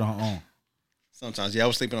she split on her own? Sometimes, yeah, I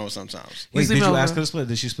was sleeping over sometimes. Wait, did you ask her to split?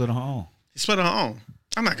 Did she split on her own? She split on her own.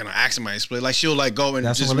 I'm not gonna ask somebody to split. Like she'll like go and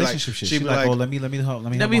that's just a relationship shit. She'll be like, oh, let me hold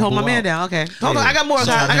my man down. Okay, hold on. I got more.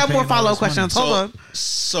 I got more follow up questions. Hold on.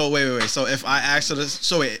 So wait. So if I ask her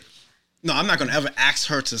to, no, I'm not gonna ever ask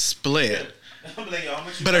her to split.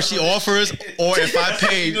 But if she offers, or if I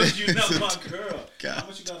pay, you know my girl. God. How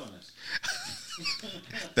much you got on this?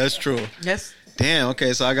 That's true. Yes. Damn.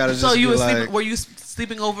 Okay, so I gotta. So you were sleeping? Were you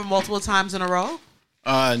sleeping over multiple times in a row?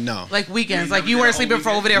 No. Like weekends, like you weren't sleeping for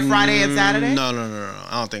over there Friday and Saturday. No.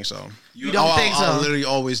 I don't think so. You don't think so? I'll literally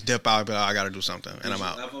always dip out, but I gotta do something, and I'm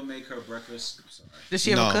out. Did you ever make her breakfast? Did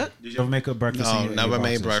she ever cook? Did you ever make her breakfast? No, never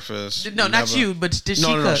made breakfast. No, not you, but did she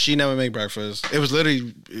cook? No, she never made breakfast. It was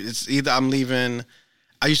literally, it's either I'm leaving.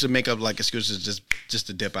 I used to make up like excuses just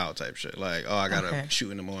to dip out type shit. Like, oh, I gotta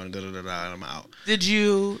shoot in the morning, and I'm out. Did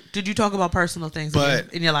you talk about personal things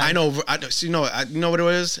in your life? I know, you know what it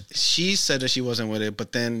was? She said that she wasn't with it,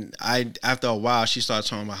 but then after a while, she started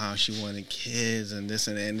talking about how she wanted kids and this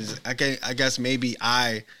and that. And I guess maybe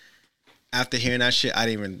after hearing that shit, I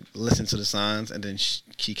didn't even listen to the signs, and then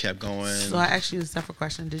she kept going. So I asked you a separate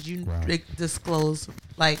question. Did you disclose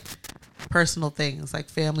like personal things, like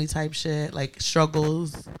family type shit, like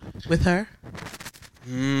struggles with her?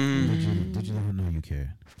 Did you ever know you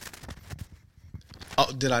cared?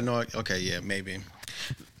 Oh, did I know? Okay, yeah, maybe.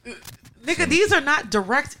 Nigga, these are not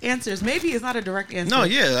direct answers. Maybe it's not a direct answer. No,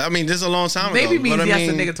 yeah. I mean, this is a long time maybe ago. Maybe means yes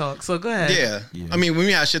to nigga talk. So go ahead. Yeah. I mean, when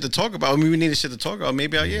we had shit to talk about, when we needed shit to talk about,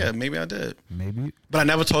 maybe I did. Maybe. But I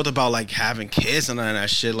never talked about like having kids and none of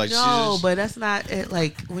that shit. Like, no, but that's not it.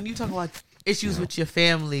 Like when you talk about issues with your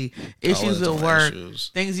family, issues with work,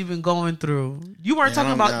 things you've been going through. You weren't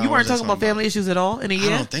talking about family issues at all in a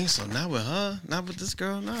year. I don't think so. Not with her. Not with this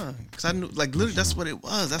girl. No, because I knew like literally that's what it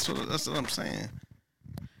was. That's what I'm saying.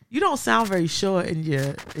 You don't sound very sure in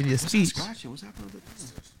your speech. What's happening with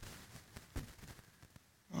this?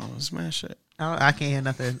 Oh, it's mad shit. I can't hear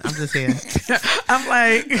nothing. I'm just here.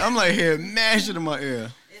 I'm like hearing mad shit in my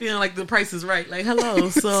ear. Feeling like the price is right. Like, hello,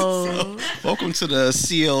 so welcome to the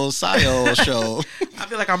CL show. I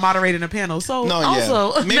feel like I'm moderating a panel. So no,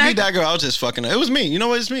 also, maybe that girl I was just fucking her. It was me. You know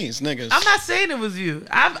what it means, niggas. I'm not saying it was you.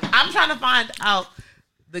 I'm trying to find out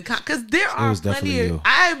because there are plenty of.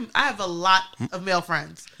 I have a lot of male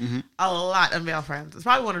friends. Mm-hmm. A lot of male friends. It's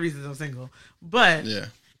probably one of the reasons I'm single. But yeah,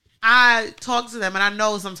 I talk to them and I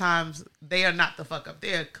know sometimes they are not the fuck up.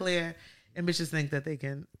 They are clear, and bitches think that they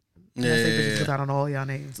can. I say bitches because I don't know all y'all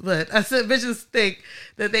names, but I said bitches think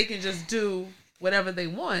that they can just do whatever they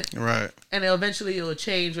want, right? And eventually it'll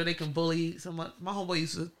change, or they can bully someone. My homeboy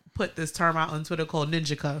used to put this term out on Twitter called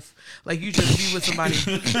ninja cuff. Like you just be with somebody,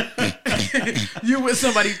 you with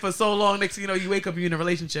somebody for so long, next thing you know, you wake up, you're in a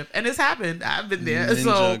relationship, and it's happened. I've been there.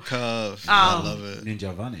 Ninja cuff, I love it.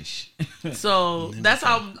 Ninja vanish. So ninja that's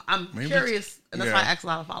how I'm curious, and that's why I ask a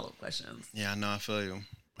lot of follow up questions. Yeah, I know. I feel you.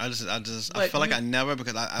 I feel like I never,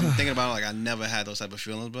 because I'm thinking about it, like I never had those type of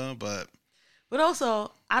feelings, but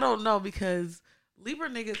also I don't know, because Libra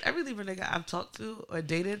niggas, every Libra nigga I've talked to or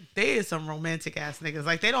dated, they is some romantic ass niggas.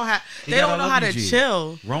 Like they don't know how to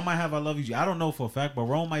chill. Rome might have I love you. I don't know for a fact, but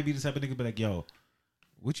Rome might be the type of nigga be like, yo,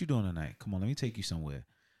 what you doing tonight? Come on, let me take you somewhere.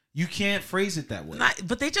 You can't phrase it that way.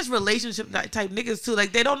 But they just relationship type niggas too.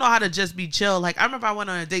 Like they don't know how to just be chill. Like I remember I went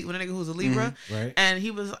on a date with a nigga who was a Libra, right? And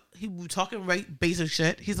he was talking basic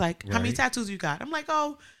shit. He's like, "How many tattoos you got?" I'm like,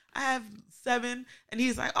 "Oh, I have 7." And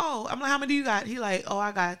he's like, "Oh," I'm like, "How many do you got?" He like, "Oh,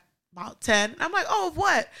 I got about 10." I'm like, "Oh,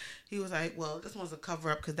 what?" He was like, "Well, this one's a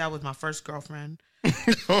cover up because that was my first girlfriend."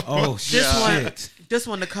 Oh shit! This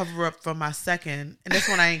one to cover up for my second, and this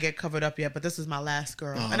one I ain't get covered up yet. But this is my last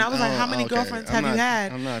girl, and I was like, "How many girlfriends have you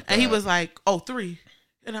had?" And he was like, "Oh, 3,"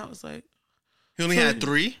 and I was like, "He only had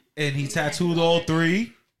 3?" And he tattooed all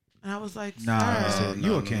 3. And I was like, "Nah,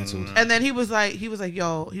 you were canceled." And then he was like,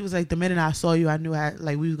 "Yo," he was like, "The minute I saw you, I knew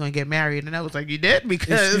we was gonna get married." And I was like, "You did?"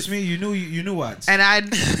 Because excuse me, you knew what? And I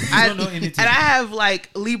don't know anything. And I have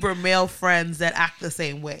like Libra male friends that act the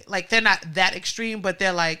same way. Like they're not that extreme, but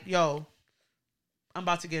they're like, "Yo, I'm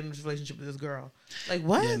about to get in this relationship with this girl." Like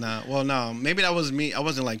what? Yeah, well, no, maybe that was me. I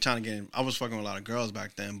wasn't like trying to get in. I was fucking with a lot of girls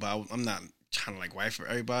back then, but I'm not trying to like wife for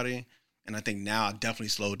everybody. And I think now I definitely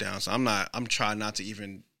slowed down. So I'm trying not to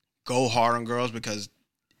even go hard on girls because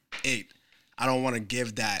I don't want to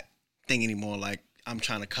give that thing anymore. Like I'm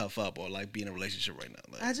trying to cuff up or like be in a relationship right now.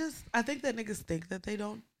 Like, I think that niggas think that they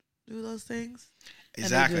don't do those things.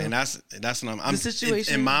 Exactly, and that's what I'm. The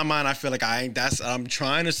situation in my mind, I feel like I'm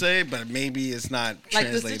trying to say, but maybe it's not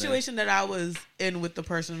like the situation that I was in with the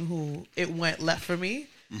person who it went left for me.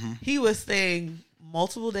 Mm-hmm. He was staying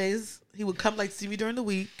multiple days. He would come like see me during the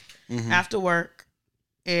week after work,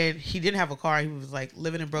 and he didn't have a car. He was like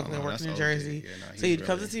living in Brooklyn, working in Jersey. Yeah, so he'd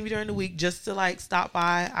come to see me during the week just to like stop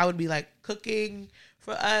by. I would be like cooking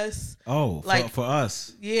for us. Oh, like for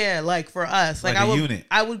us. Yeah, like for us. Like unit.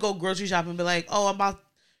 I would go grocery shopping and be like, "Oh, I'm about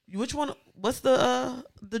which one? What's the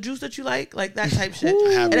juice that you like?" Like that type shit.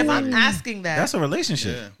 And if I'm asking that, that's a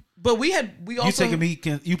relationship. Yeah. But we also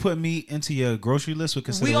you put meat into your grocery list with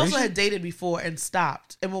consideration. We also had dated before and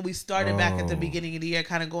stopped. And when we started back at the beginning of the year,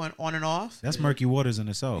 kind of going on and off. That's murky waters in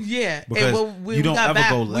itself. Yeah, because and when you don't ever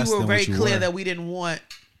go less we were than very what you clear were. that we didn't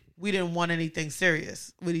want anything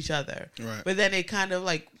serious with each other. Right. But then it kind of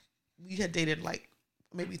like we had dated like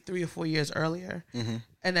maybe 3 or 4 years earlier,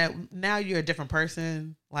 and that now you're a different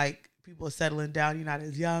person. Like people are settling down. You're not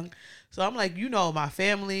as young. So I'm like, my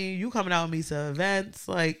family. You coming out with me to events.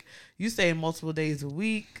 Like you staying multiple days a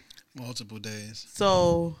week. Multiple days.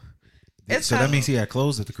 So. So that means he had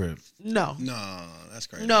clothes at the crib. No, that's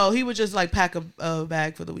crazy. No, he would just like pack a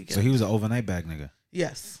bag for the weekend. So he was an overnight bag nigga.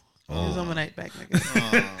 Yes. He was an overnight bag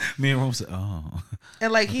nigga. Me and Rome said, "Oh."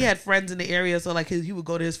 And like he had friends in the area, so like he would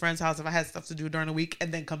go to his friend's house if I had stuff to do during the week,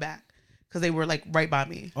 and then come back because they were like right by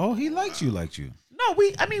me. Oh, he liked you. No,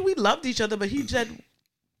 we loved each other, but he said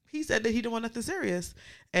that he didn't want nothing serious,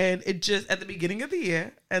 and it just at the beginning of the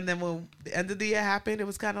year, and then when the end of the year happened, it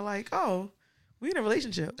was kind of like, oh, we in a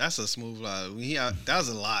relationship. That's a smooth line. That was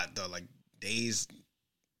a lot though, like days.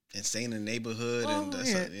 Insane in the neighborhood, and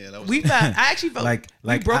that was. I actually felt like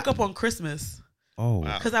we broke up on Christmas. Oh,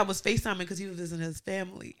 wow. Because I was FaceTiming because he was visiting his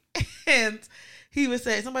family, and he was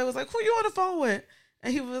saying somebody was like, "Who you on the phone with?"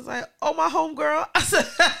 And he was like, "Oh, my homegirl." I said,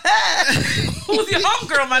 "Who's your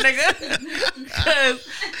homegirl, my nigga?" Because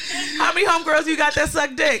how many homegirls you got that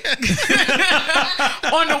suck dick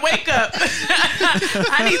on the wake up?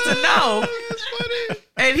 I need to know. That's funny.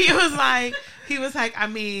 And he was like, I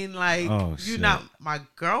mean, like, you're not my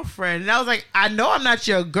girlfriend. And I was like, I know I'm not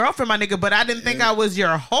your girlfriend, my nigga, but I didn't think I was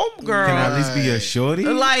your homegirl. Can I at least be your shorty?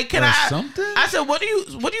 Like, can I something? I said, what do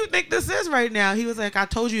you think this is right now? He was like, I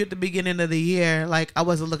told you at the beginning of the year, like, I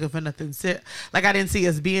wasn't looking for nothing. Like, I didn't see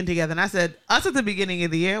us being together. And I said, us at the beginning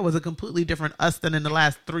of the year was a completely different us than in the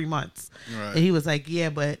last 3 months. Right. And he was like, yeah,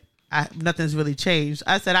 but nothing's really changed.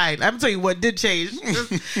 I said, all right, I'm telling you what did change.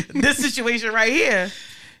 This situation right here.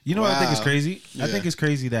 You know what I think is crazy? Yeah. I think it's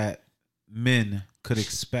crazy that men could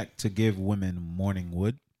expect to give women morning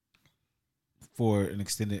wood for an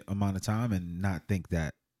extended amount of time and not think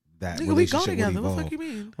that relationship we go together. Would evolve. What the fuck you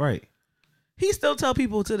mean? Right. He still tell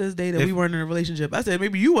people to this day that we weren't in a relationship. I said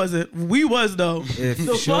maybe you wasn't. We was though. I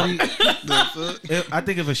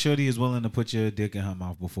think if a shorty is willing to put your dick in her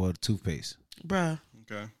mouth before toothpaste, bruh.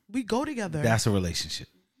 Okay. We go together. That's a relationship.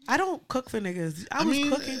 I don't cook for niggas. I was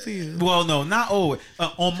cooking for you. Well, no, not always.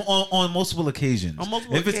 On multiple occasions. On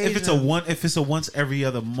multiple occasions. If it's a once every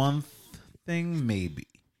other month thing, maybe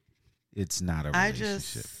it's not a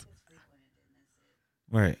relationship.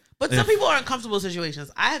 Right. But some people are in comfortable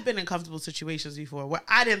situations. I have been in comfortable situations before where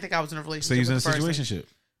I didn't think I was in a relationship. So you're in a situationship.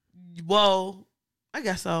 Well, I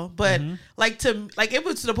guess so. But it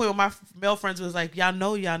was to the point where my male friends was like, y'all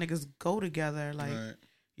know y'all niggas go together. Like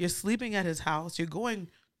you're sleeping at his house. You're going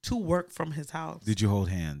to work from his house. Did you hold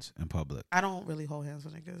hands in public? I don't really hold hands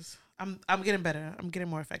with niggas. I'm getting better. I'm getting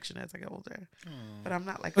more affectionate as I get older. But I'm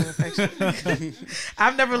not like an affectionate.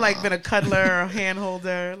 I've never like been a cuddler or a hand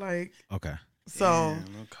holder. Like okay. So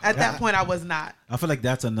at that point I was not. I feel like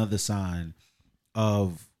that's another sign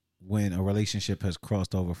of when a relationship has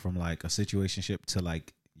crossed over from like a situationship to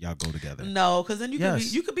like y'all go together. No, because then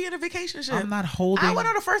you could be in a vacationship. I'm not holding. I went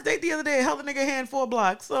on a first date the other day, held a nigga hand 4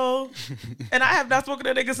 blocks. So, and I have not spoken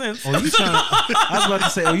to that nigga since. I was about to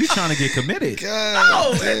say, you trying to get committed?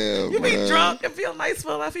 God, no, damn, you be drunk and feel nice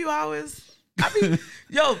for a few hours. I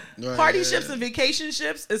mean, party ships and vacation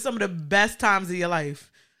ships is some of the best times of your life.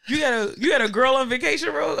 You got a girl on vacation,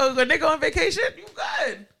 a nigga on vacation. You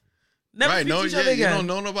good. Never right, no, yeah, you don't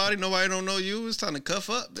know nobody don't know you. It's time to cuff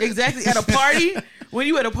up. Man. Exactly. At a party, when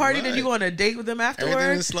you at a party, then you go on a date with them afterwards.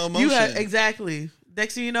 Everything in slow motion. Exactly.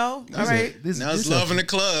 Next thing you know, all right. Now it's love in the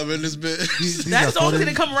club and this bitch. That's the only thing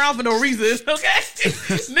that come around for no reason. Okay,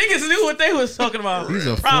 niggas knew what they was talking about. These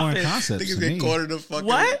are foreign concepts. Niggas get caught in the fucking.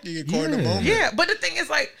 What? You get caught in the moment. Yeah, but the thing is,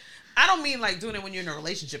 like, I don't mean like doing it when you're in a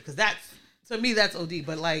relationship because that's to me that's OD.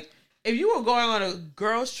 But like. If you were going on a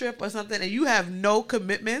girls trip or something and you have no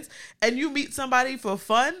commitments and you meet somebody for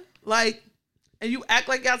fun, like and you act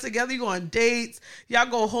like y'all together. You go on dates. Y'all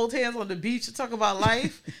go hold hands on the beach and talk about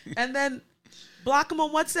life, and then block them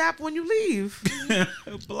on WhatsApp when you leave.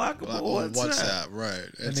 block them on WhatsApp. Right.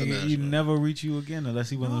 And he never reach you again unless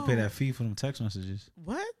he willing to pay that fee for them text messages.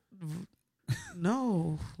 What?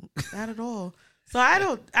 No, not at all. So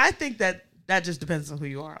I think that just depends on who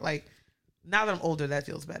you are. Like, now that I'm older, that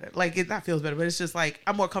feels better. Like, it not feels better, but it's just like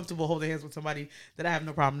I'm more comfortable holding hands with somebody that I have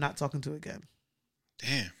no problem not talking to again.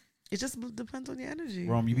 Damn. It just depends on your energy.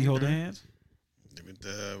 Rome, you be holding hands? With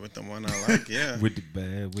the one I like, yeah. with the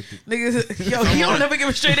bad, with the niggas, yo, he don't never give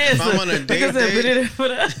a straight answer. If I'm on a date,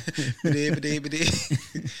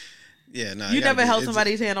 yeah, nah. You never held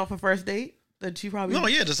somebody's hand off a first date that you probably. No,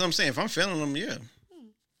 yeah, that's what I'm saying. If I'm feeling them, yeah.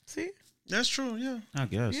 See, that's true. Yeah, I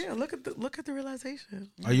guess. Yeah, look at the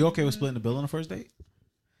realization. Are you okay with splitting the bill on the first date?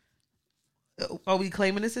 Are we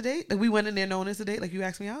claiming it's a date? Like, we went in there knowing it's a date? Like, you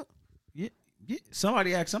asked me out? Yeah.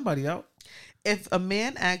 Somebody asked somebody out. If a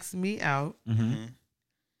man asks me out, and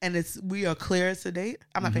we are clear it's a date,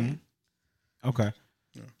 I'm not paying. Okay.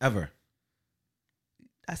 Yeah. Ever.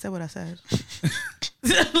 I said what I said.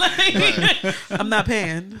 Like, I'm not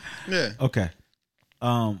paying. Yeah. Okay.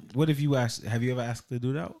 What if you asked? Have you ever asked to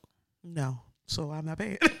do that? No. So I'm not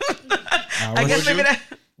paying. I guess maybe that.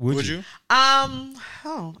 Would you?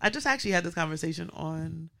 I just actually had this conversation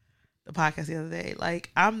on the podcast the other day.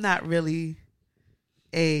 Like, I'm not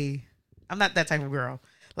that type of girl.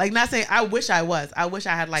 Like, not saying I wish I was. I wish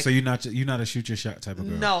I had like. So you're not a shoot your shot type of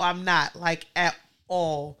girl. No, I'm not, like, at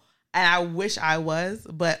all. And I wish I was,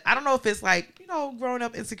 but I don't know if it's like, growing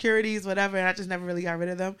up insecurities, whatever, and I just never really got rid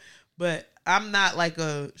of them. But I'm not like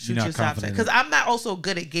a shoot your shot type, because I'm not also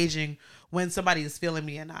good at gauging when somebody is feeling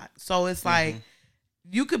me or not. So it's like,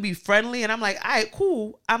 you could be friendly and I'm like, all right,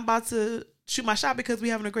 cool, I'm about to shoot my shot because we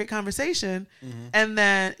having a great conversation. And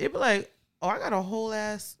then it'd be like, oh, I got a whole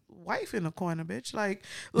ass wife in the corner, bitch. Like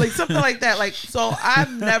something like that. Like, so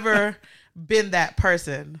I've never been that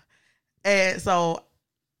person. And so,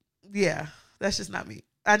 yeah, that's just not me.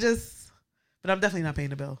 But I'm definitely not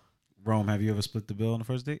paying the bill. Rome, have you ever split the bill on the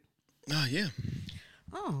first date? Yeah.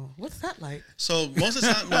 Oh, what's that like? So most of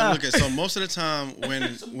the time, so most of the time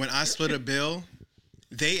when I split a bill,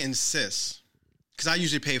 they insist. Because I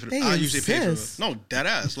usually pay for the no, dead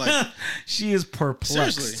ass. Like, she is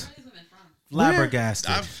perplexed. Seriously.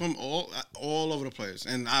 Flabbergasted. I'm from all over the place,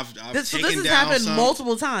 and I've this taken has down happened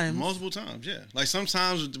multiple times. Multiple times, yeah. Like,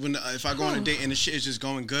 sometimes if I go on a date and the shit is just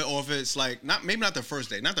going good, or if it's like maybe not the first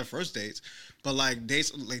date, not the first dates, but like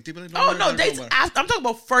dates, like people. Dates. I'm talking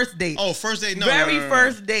about first date. Oh, first date. No,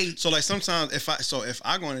 first date. So like sometimes if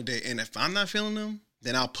I go on a date and if I'm not feeling them,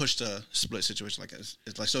 then I'll push the split situation. Like it's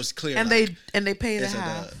like, so it's clear. And like, they pay the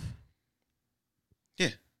half. Yeah.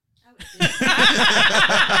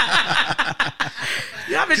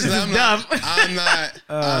 Y'all bitches is dumb. I'm not.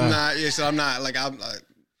 Yeah, so I'm not like I'm.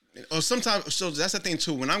 Or sometimes, so that's the thing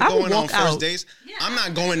too. When I'm going on first dates, I'm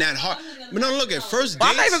not going that hard. But no, look at first dates.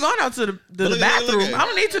 I'm not even going out to the bathroom. I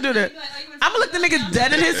don't need to do that. I'm gonna look the nigga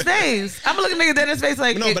dead in his face. I'm gonna look the nigga dead in his face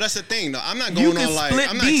like. No, but that's the thing though. I'm not going on like.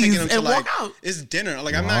 I'm not taking them to like. It's dinner.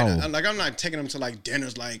 Like I'm not taking them to like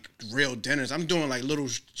dinners, like real dinners. I'm doing like little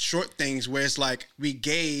short things where it's like we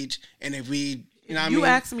gauge, and if we, you know, what I mean, you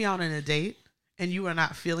ask me out on a date and you are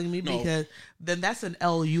not feeling me, because then that's an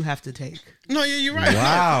L you have to take. No, yeah, you're right.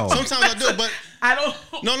 Wow. No, sometimes I do, but I don't.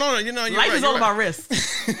 No, you know, you're life right, is all about risk,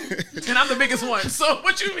 and I'm the biggest one. So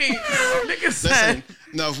what you mean? Listen,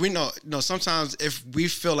 sometimes if we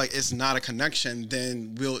feel like it's not a connection,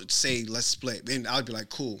 then we'll say let's split. Then I'll be like,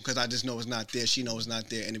 cool, because I just know it's not there. She knows it's not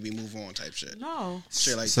there, and then we move on, type shit. No,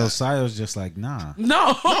 shit like so that. Sayo's just like, nah.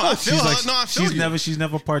 No, I feel she's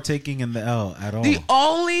never partaking in the L at all. The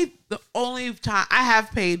only time I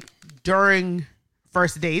have paid during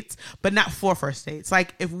first dates, but not for first dates.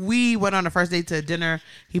 Like, if we went on a first date to a dinner,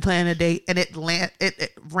 he planned a date, and it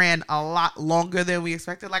ran a lot longer than we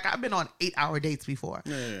expected. Like, I've been on 8-hour dates before.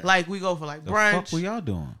 Yeah. Like, we go for like brunch. What the fuck were y'all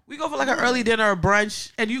doing? We go for like an early dinner or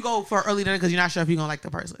brunch, and you go for early dinner because you're not sure if you're gonna like the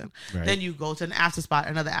person. Right. Then you go to an after spot,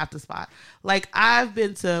 another after spot. Like, I've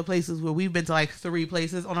been to places where we've been to like 3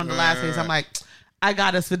 places. On the last place, I'm like, I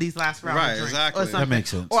got us for these last round of drinks, exactly. or something. That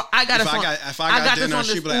makes sense. Or I got us I got dinner, this on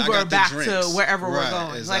this Uber back to wherever we're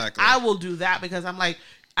going. Exactly. Like, I will do that because I'm like,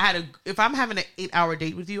 if I'm having an 8-hour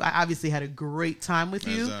date with you, I obviously had a great time with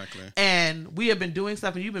you. Exactly. And we have been doing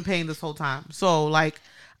stuff and you've been paying this whole time. So like,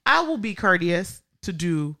 I will be courteous to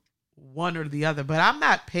do one or the other, but I'm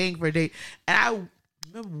not paying for a date. And I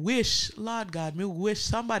wish, Lord God, me wish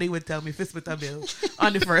somebody would tell me fist with a bill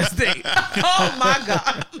on the first date. Oh my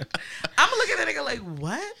God. I'm looking at that nigga like,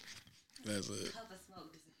 what? That's it.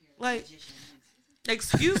 Like,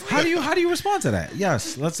 Excuse me. How do you respond to that?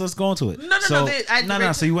 Yes, let's go into it.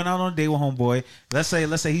 No. So you went out on a date with homeboy. Let's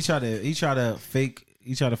say he tried to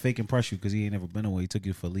fake impress you because he ain't never been away. He took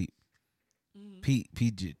you to Philippe.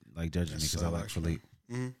 Pete like judges me because I like Philippe.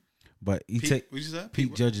 Mm-hmm. But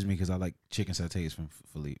Pete judges me because I like chicken satays from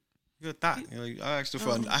Philippe. Good thought. I asked her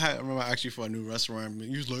I remember I asked you for a new restaurant. And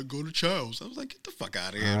he was like, "Go to Charles." I was like, "Get the fuck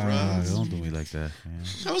out of here, bro!" Don't do me like that. Man.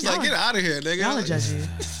 I was like, "Get out of here, nigga." Y'all are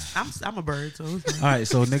judgy. I'm a bird, so. All right,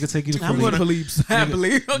 so nigga take you to Philippe. I'm going to Philippe's.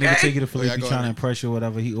 Happily, okay. Nigga take you to Philippe. You trying to impress you or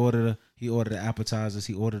whatever. He ordered the appetizers.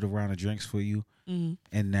 He ordered a round of drinks for you,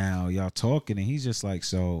 and now y'all talking, and he's just like,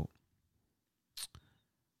 "So,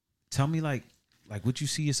 tell me like what you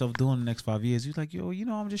see yourself doing in the next 5 years." You're like, "Yo,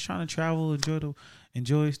 I'm just trying to travel,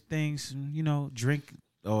 enjoy things, drink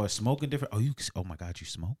or smoking different." Oh my God, you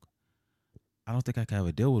smoke? I don't think I can have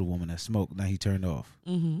a deal with a woman that smoke. Now he turned off,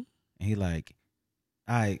 and he like,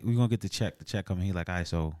 "All right, we're gonna get the check. The check coming." He like, "All right,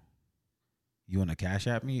 so you want to cash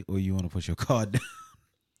at me or you want to put your card down?"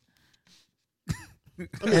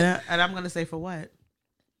 And I'm gonna say for what?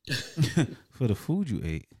 For the food you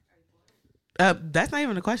ate. That's not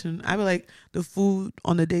even a question. I'd be like, the food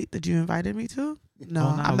on the date that you invited me to? No,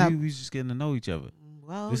 I'm not. We just getting to know each other.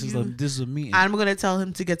 Well, this is a meeting. I'm gonna tell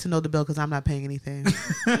him to get to know the bill because I'm not paying anything.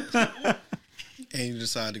 And you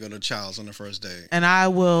decide to go to Charles on the first day. And I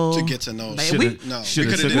will to get to know. We could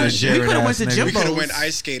have went to Jimbo's. We could have went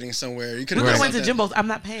ice skating somewhere. We could have went to Jimbo's. I'm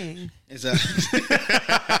not paying. Exactly.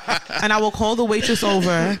 And I will call the waitress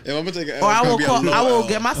over. If I'm gonna take or I will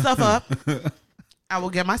get my stuff up. I will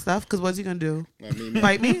get my stuff because what's he gonna do?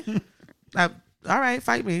 Fight me? All right,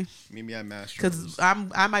 fight me. Meet me at Masters. Because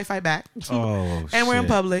I might fight back. Oh, and we're in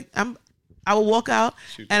public. I will walk out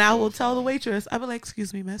and I will tell the waitress. I'll be like,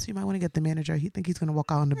 "Excuse me, miss, you might want to get the manager. He think he's gonna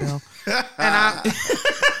walk out on the bill." And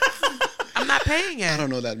I'm not paying it. I don't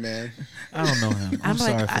know that man. I don't know him. I'm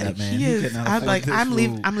sorry for that man. He is. I'm like, I'm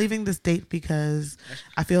leaving this date because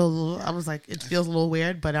I was like, it feels a little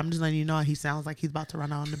weird, but I'm just letting you know he sounds like he's about to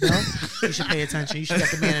run out on the bill. You should pay attention. You should get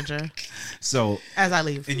the manager. So as I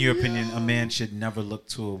leave, in your opinion, a man should never look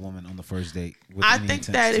to a woman on the first date. I think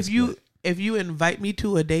that if you invite me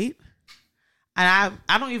to a date, and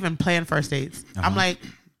I don't even plan first dates. I'm like,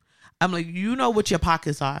 you know what your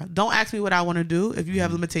pockets are. Don't ask me what I want to do if you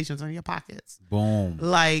have limitations on your pockets. Boom.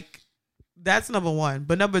 Like, that's number one.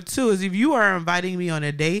 But number two is if you are inviting me on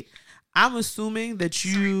a date, I'm assuming that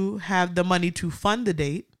you have the money to fund the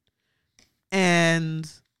date. And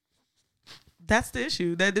that's the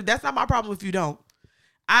issue. That's not my problem if you don't.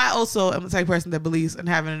 I also am the type of person that believes in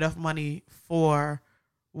having enough money for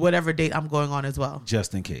whatever date I'm going on as well.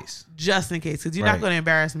 Just in case. Because you're not going to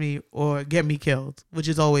embarrass me or get me killed, which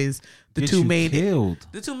is always the two main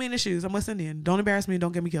issues. I'm West Indian. Don't embarrass me.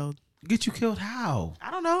 Don't get me killed. Get you killed how? I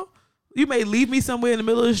don't know. You may leave me somewhere in the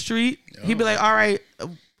middle of the street. He'd be like, "All right,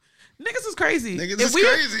 niggas is crazy.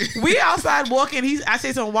 We outside walking. I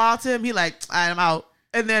say something wild to him. He like, I'm out.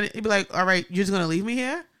 And then he'd be like, "All right, you're just going to leave me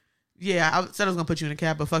here?" Yeah, I said I was going to put you in a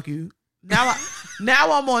cab, but fuck you. Now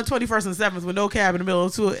I'm on 21st and 7th with no cab in the middle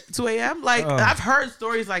of 2 a.m. Like, I've heard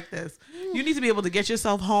stories like this. You need to be able to get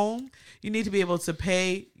yourself home. You need to be able to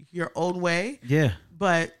pay your own way. Yeah.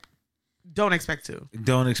 But don't expect to.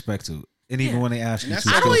 And even when they ask you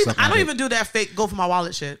to. I don't even do that fake go for my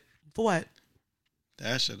wallet shit. For what?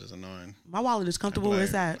 That shit is annoying. My wallet is comfortable.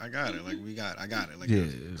 Where's that? I got it. I got it. Like, yeah,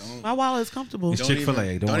 my wallet is comfortable. It's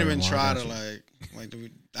Chick-fil-A. Don't even try to like.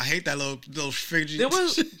 I hate that little fidget. There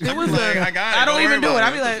was I got it. I don't even do it.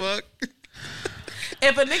 I be like,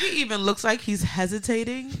 if a nigga even looks like he's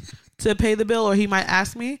hesitating to pay the bill or he might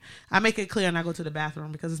ask me, I make it clear and I go to the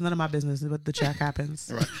bathroom because it's none of my business what the check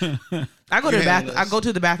happens. Right. I go to the bathroom. I go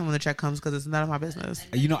to the bathroom when the check comes because it's none of my business.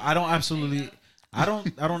 I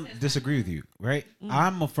don't disagree with you, right?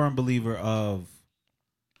 I'm a firm believer of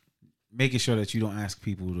making sure that you don't ask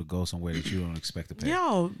people to go somewhere that you don't expect to pay.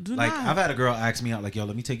 Yo, do not. Like, I've had a girl ask me out, like, "Yo,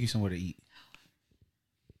 let me take you somewhere to eat."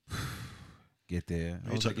 Get there.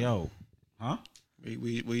 I was like, "Yo, huh?" What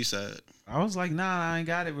you said? I was like, "Nah, I ain't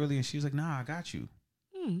got it really." And she was like, "Nah, I got you.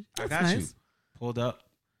 I got nice. you." Pulled up.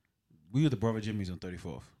 We were at the Brother Jimmy's on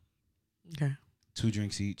 34th. Okay. 2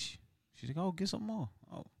 drinks each. She's like, "Oh, get some more."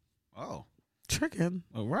 Oh. Tricking.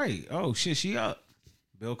 Oh, right. Oh, shit, she up.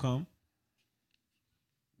 Bill come.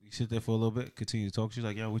 We sit there for a little bit, continue to talk. She's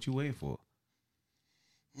like, "Yo, what you waiting for?"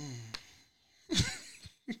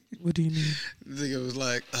 What do you mean? I think it was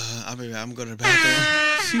like, I'm going to the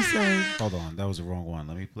bathroom. She said, "Hold on, that was the wrong one.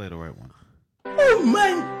 Let me play the right one." Oh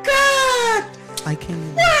my God! I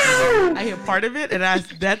can't. Wow! I hear part of it, and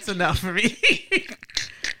that's enough for me.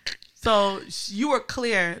 So you were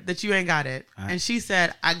clear that you ain't got it, and she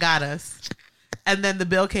said, "I got us." and then the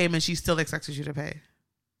bill came and she still expected you to pay.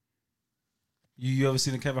 You ever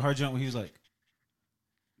seen the Kevin Hart joint where he was like,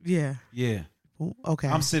 yeah. Okay.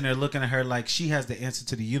 I'm sitting there looking at her like she has the answer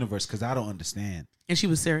to the universe because I don't understand. And she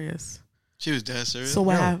was serious. She was dead serious. So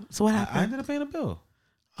what happened? I ended up paying a bill.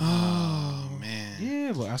 Oh man.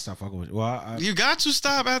 Yeah, but I stopped fucking with you. Well, you got to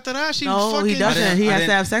stop after that. She no, fucking. He doesn't. He has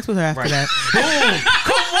to have sex with her after that. Boom!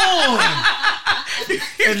 Come on.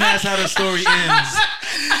 And that's how the story ends.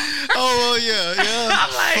 Oh well, yeah.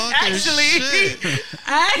 I'm like, fucking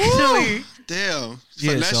actually. Damn.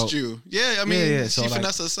 Yeah, Finessed you. Yeah, I mean, so she like,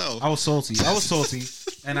 finessed herself. I was salty.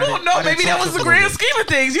 And no, baby, that was the grand scheme of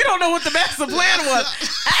things. You don't know what the master plan was.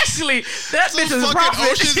 Actually, that bitch is a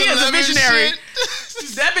prophet. She is a visionary.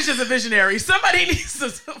 That bitch is a visionary. Somebody needs to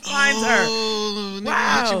find her.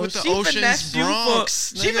 Wow. Hit you with the Ocean's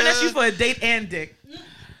Bronx. She finessed you for a date and dick.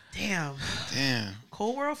 Damn.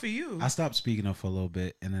 Cold world for you. I stopped speaking up for a little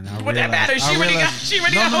bit, and then I realized. What that matter? She already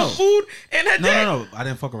got her food and her dick. No. I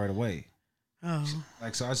didn't fuck her right away. Oh.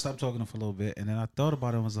 Like, so I stopped talking to her for a little bit, and then I thought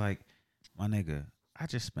about it and was like, my nigga, I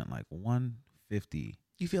just spent like $150.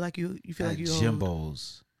 You feel like you owe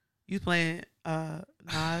Jimbo's. You playing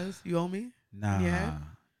Nas, You Owe Me? Nah. Yeah.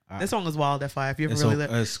 That song is wild at 5. If you ever really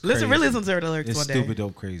listen to the lyrics it's one day. Stupid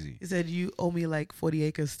Dope Crazy. He said, you owe me like 40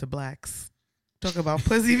 acres to blacks. Talk about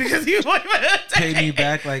pussy because you paid me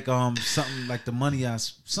back like something like the money I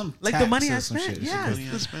spent. Yeah.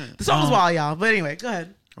 The song was wild, y'all. But anyway, go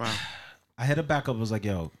ahead. Wow. I had a backup. Was like,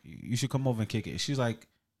 yo, you should come over and kick it. She's like,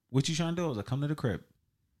 what you trying to do? I was like, come to the crib.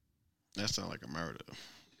 That sounds like a murder.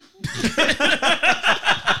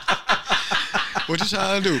 What you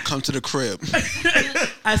trying to do? Come to the crib.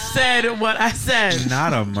 I said what I said.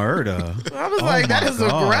 Not a murder. I was like, that is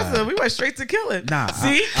aggressive. We went straight to killing. Nah.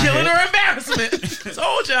 See? Killing or embarrassment.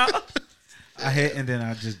 Told y'all. I hit and then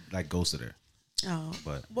I just like ghosted her. Oh.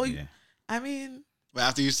 But well, yeah. I mean. But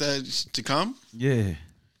after you said to come? Yeah.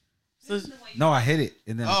 No, I hit it.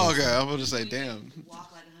 And then okay. I was going to say, damn.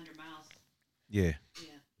 Walk like 100 miles. Yeah.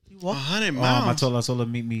 You walk 100 miles? I told her to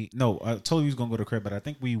meet me. No, I told her we was going to go to the crib, but I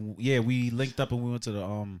think we linked up and we went to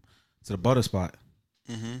the butter spot.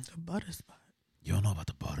 Mm-hmm. The butter spot. You don't know about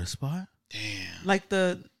the butter spot? Damn. Like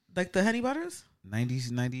the Henny Butters?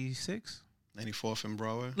 96? 94th and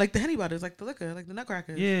Broadway? Like the Henny Butters, like the liquor, like the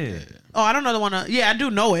Nutcracker. Yeah. Oh, I don't know the one. Yeah, I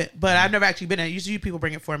do know it, but I've never actually been there. Usually people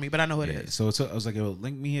bring it for me, but I know who it is. So I was like, yo,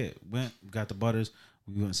 link me here. Went, got the butters.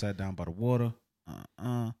 We went and sat down by the water.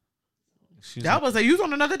 That was like, you was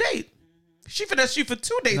on another date. She finessed you for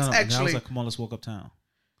 2 dates, actually. I was like, come on, let's walk uptown.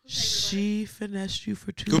 She finessed you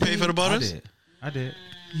for 2 Who dates. paid for the butters? I did.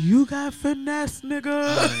 You got finesse,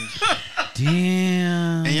 nigga.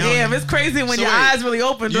 Damn. Damn, it's crazy when your eyes really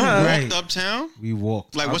open. You walked uptown? We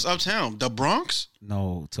walked. Like, what's uptown? The Bronx?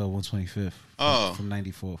 No, to 125th. From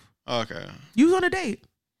 94th. Okay. You was on a date.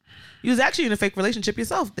 You was actually in a fake relationship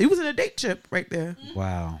yourself. You was in a date chip right there.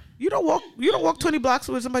 Wow. You don't walk 20 blocks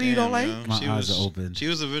with somebody you don't like. My eyes are open. She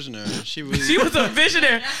was a visionary. She was a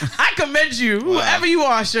visionary. I commend you. Wow. Whoever you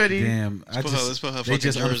are, shorty. Damn. Let's put her they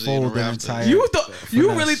just unfolded the entire. You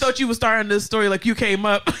really thought you were starting this story like you came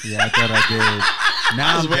up. Yeah, I thought I did.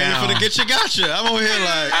 Now I was waiting for the get you gotcha. I'm over here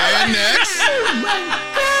like, and next.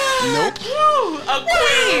 Nope. Woo, a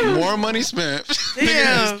queen. More money spent.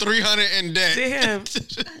 Damn. 300 in debt. Damn.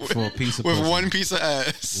 For a piece of with pussy. one piece of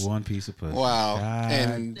ass. One piece of pussy. Wow. God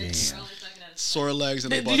and damn. sore legs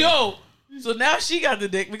in the butt. Yo, so now she got the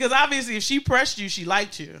dick because obviously if she pressed you, she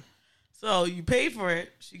liked you. So you paid for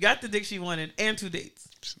it. She got the dick she wanted and 2 dates.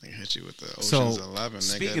 They hit you with the Ocean's 11.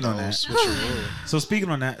 Speaking on that. So speaking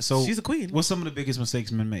on that. So she's a queen. What's some of the biggest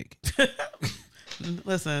mistakes men make?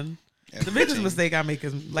 Listen. The biggest mistake I make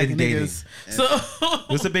is like niggas. So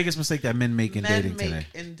what's the biggest mistake that men make in dating today?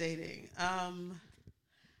 In dating,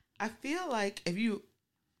 I feel like if you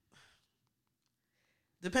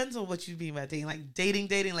depends on what you mean by dating. Like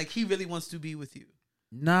dating, like he really wants to be with you.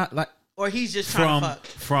 Not like, or he's just trying to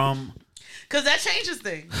fuck. Because that changes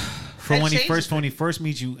things. From when he first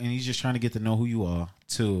meets you and he's just trying to get to know who you are,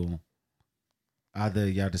 to either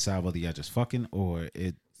y'all decide whether y'all just fucking or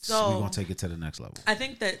we're gonna take it to the next level. I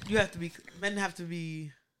think that men have to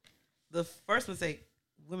be. The first mistake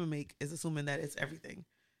women make is assuming that it's everything.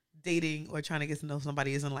 Dating or trying to get to know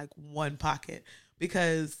somebody isn't like one pocket.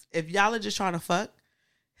 Because if y'all are just trying to fuck,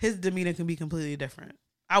 his demeanor can be completely different.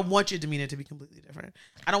 I want your demeanor to be completely different.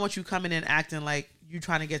 I don't want you coming in acting like you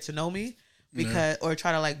trying to get to know me or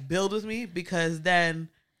try to like build with me, because then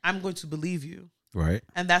I'm going to believe you. Right.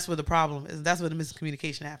 And that's where the problem is. That's where the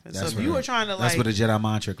miscommunication happens. So if you were trying to like... That's where the Jedi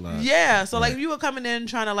mind trick lies. Yeah. So like if you were coming in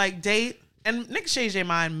trying to like date, and niggas change their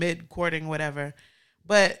mind mid-courting, whatever.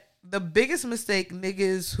 But the biggest mistake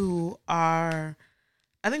niggas who are,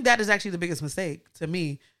 I think that is actually the biggest mistake to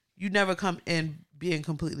me. You never come in being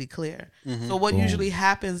completely clear. Mm-hmm. So what usually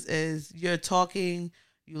happens is you're talking,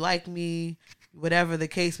 you like me, whatever the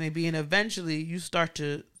case may be, and eventually you start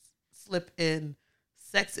to slip in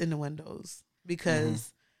sex innuendos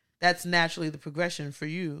because that's naturally the progression for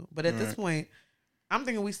you. But at this point, I'm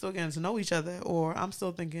thinking we still getting to know each other, or I'm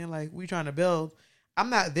still thinking like we trying to build.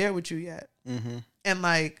 I'm not there with you yet. Mm-hmm. And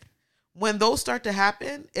like when those start to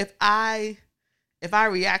happen, if I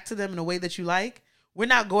react to them in a way that you like, we're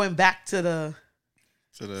not going back to the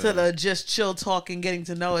just chill talking, getting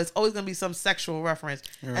to know. It's always gonna be some sexual reference,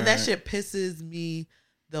 and that shit pisses me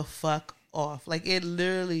the fuck off. Like it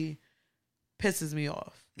literally pisses me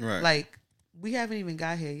off. Right. Like we haven't even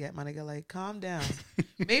got here yet, my nigga. Like calm down.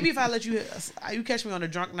 Maybe if I let you catch me on a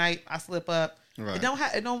drunk night, I slip up. Right.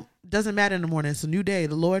 It doesn't matter in the morning. It's a new day.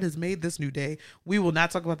 The Lord has made this new day. We will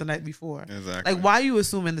not talk about the night before. Exactly. Like why are you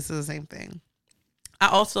assuming this is the same thing? I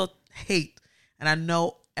also hate, and I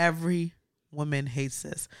know every woman hates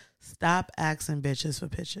this. Stop asking bitches for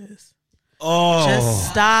pictures. Oh, just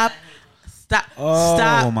stop. Oh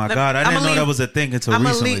stop. My God! I didn't know that was a thing until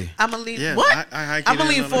recently. I'm gonna lean. Yeah, what? I'm gonna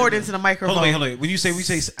lean forward into the microphone. Hold on. When you say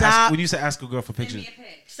ask a girl for pictures,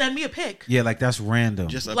 send me a pic. Yeah, like that's random.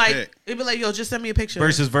 Just a like pic. It'd be like, yo, just send me a picture.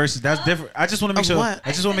 Versus. That's different. I just want to make sure. What?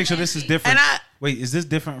 I just want to make sure this is different. Wait, is this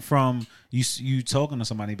different from you talking to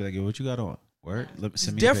somebody? Be like, yo, what you got on? Word?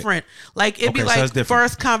 Send me different. Like it'd be like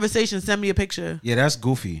first conversation, send me a picture. Yeah, that's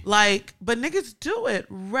goofy. Like, but niggas do it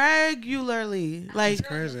regularly. Like that's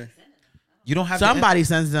crazy. You don't have somebody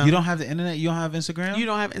sends them. You don't have the internet. You don't have Instagram. You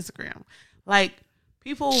don't have Instagram. Like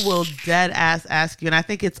people will dead ass ask you, and I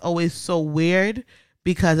think it's always so weird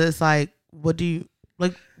because it's like, what do you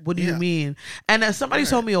mean? And somebody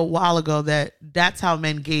told me a while ago that that's how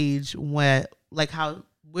men gauge where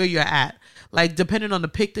you're at. Like depending on the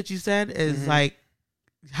pic that you send is like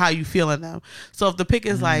how you feeling them. So if the pic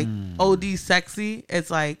is like OD sexy, it's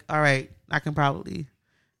like, all right, I can probably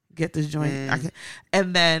get this joint.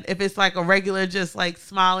 And then if it's like a regular just like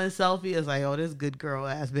smiling selfie, it's like, oh, this good girl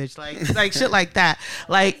ass bitch. Like shit like that.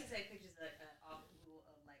 Like I take pictures of like a field,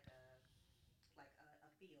 like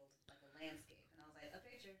a landscape, and I was like, a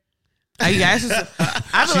picture.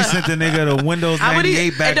 She sent the nigga the Windows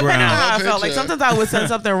 98 background. Depending on how I felt. Like sometimes I would send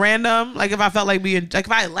something random. Like if I felt like being, like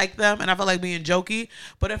if I liked them and I felt like being jokey.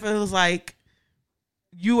 But if it was like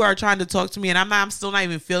you are trying to talk to me and I'm still not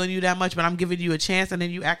even feeling you that much, but I'm giving you a chance, and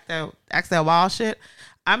then you act that wild shit,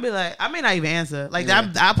 I'd be like, I may not even answer. Like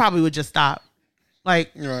I probably would just stop.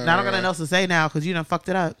 Like I don't got nothing else to say now because you done fucked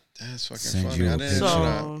it up. That's fucking funny.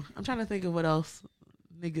 So I'm trying to think of what else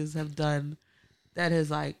niggas have done that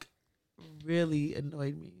has like really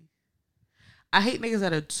annoyed me. I hate niggas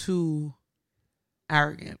that are too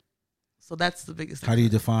arrogant. So that's the biggest thing. How do you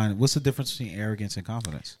define, what's the difference between arrogance and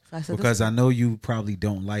confidence? Because I know you probably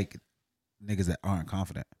don't like niggas that aren't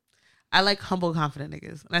confident. I like humble, confident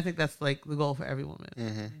niggas. And I think that's like the goal for every woman.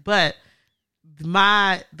 Mm-hmm. But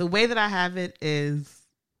the way that I have it is,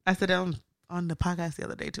 I said it on the podcast the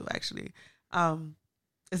other day too, actually.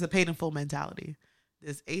 It's a paid in full mentality.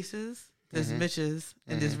 There's aces, there's Mitches,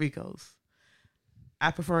 and there's Ricos. I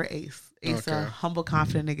prefer ace. Ace are humble,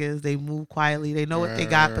 confident niggas. They move quietly. They know what they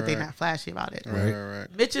got, but they're not flashy about it. Right.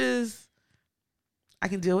 Mitches, I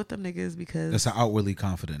can deal with them niggas because that's an outwardly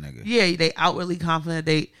confident nigga. Yeah, they outwardly confident.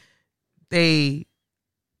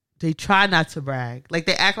 They try not to brag. Like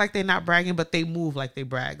they act like they're not bragging, but they move like they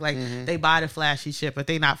brag. Like they buy the flashy shit, but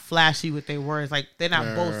they not flashy with their words. Like they're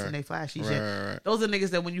not boasting they flashy shit. Right. Those are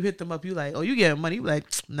niggas that when you hit them up, you like, oh, you getting money? You like,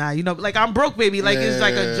 nah, you know, like I'm broke, baby. Like it's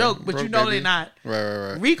like a joke, but you know they're not.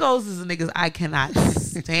 Right. Ricos is the niggas I cannot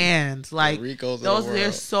stand. Like those,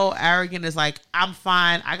 they're so arrogant. It's like, I'm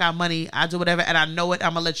fine. I got money. I do whatever, and I know it.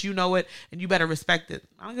 I'm gonna let you know it, and you better respect it.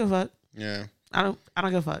 I don't give a fuck. Yeah. I don't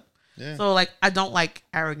give a fuck. Yeah. So like I don't like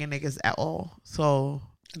arrogant niggas at all. So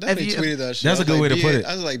I definitely tweeted that shit. That's a good way to put it.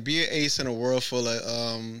 I was like, be an ace in a world full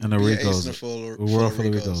of and a Ricos. A world full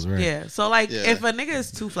of Ricos, right? Yeah. So like if a nigga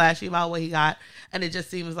is too flashy about what he got, and it just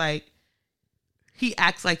seems like he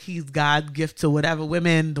acts like he's God's gift to whatever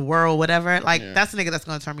women, the world, whatever. Like that's a nigga that's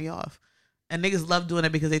gonna turn me off. And niggas love doing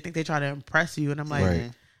it because they think they try to impress you, and I'm like,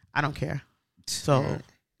 I don't care. So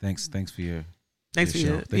thanks for your thanks for show.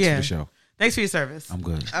 Your for the show. Thanks for your service. I'm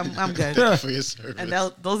good. I'm good. For your service. And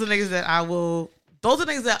those are niggas that I will. Those are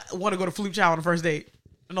niggas that want to go to Philippe Chow on the first date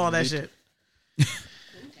and all that shit.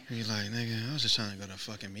 You like, nigga, I was just trying to go to a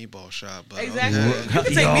fucking meatball shop. But exactly.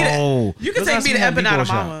 You can take me to Empanadas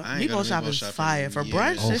Mama. Meatball shop is fire for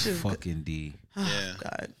brunch. Oh, fucking D. Oh,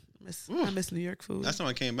 God. I miss New York food. That's when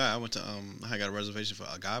I came back. I went to I got a reservation for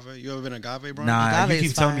Agave. You ever been to Agave, bro? Nah, Agave you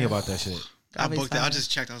keep telling me about that shit. I booked it. I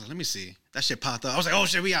just checked. I was like, let me see. That shit popped up. I was like, oh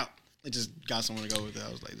shit, we out. It just got someone to go with it. I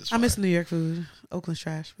was like, this. I miss New York food. Oakland's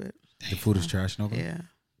trash, but the food is trash in Oakland. yeah.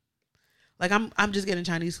 Like I'm just getting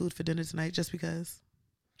Chinese food for dinner tonight just because.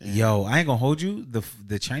 Damn. Yo, I ain't gonna hold you.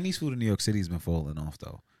 The Chinese food in New York City has been falling off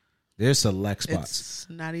though. There's select spots. It's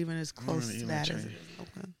not even as close to that as it is in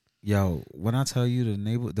Oakland. Yo, when I tell you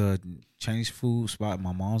the Chinese food spot in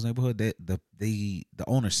my mom's neighborhood, the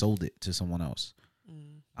owner sold it to someone else.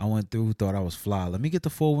 I went through, thought I was fly. Let me get the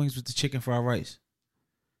 4 wings with the chicken fried rice.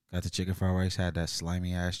 Got the chicken fried rice, had that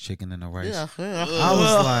slimy ass chicken in the rice. Yeah. I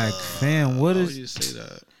was like, fam, what is? Why would you say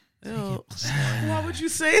that? Why would you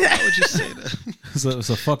say that? Why would you say that? It's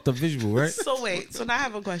a fucked up visual, right? So wait. So now I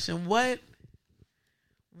have a question. What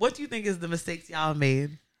do you think is the mistakes y'all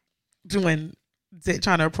made doing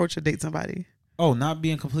trying to approach or date somebody? Oh, not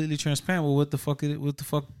being completely transparent with what the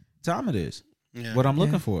fuck time it is. Yeah. What I'm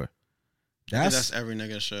looking for. That's every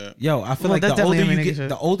nigga shit. Yo, I feel like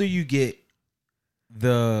the older you get,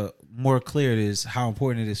 the more clear it is how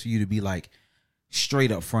important it is for you to be like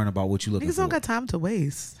straight up front about what you looking for. Niggas don't got time to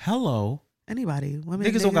waste. Hello. Anybody. Women,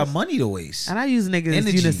 Niggas don't got money to waste. And I use niggas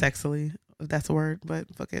Energy. unisexually, if that's a word,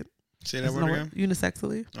 but fuck it. Say that word again?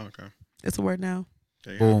 Unisexually. Oh, okay. It's a word now.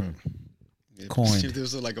 Boom. Yeah, Coined. There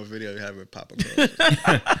was like a video you had with Papa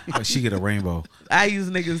Girl. She get a rainbow. I use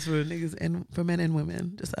niggas and for men and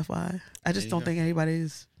women, just FYI. I just don't think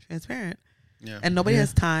anybody's transparent. Yeah. And nobody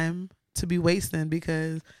has time to be wasting,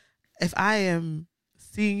 because if I am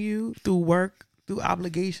seeing you through work, through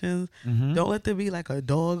obligations, don't let there be like a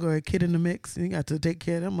dog or a kid in the mix. You got to take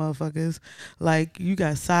care of them motherfuckers. Like, you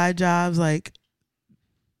got side jobs. Like,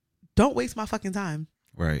 don't waste my fucking time.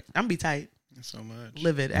 Right. I'm gonna be tight. So much.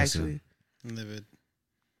 Livid, actually. Livid.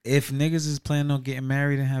 If niggas is planning on getting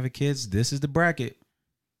married and having kids, this is the bracket.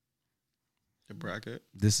 The bracket?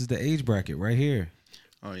 This is the age bracket right here.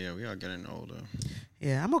 Oh, yeah. We are getting older.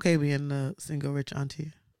 Yeah, I'm okay being the single rich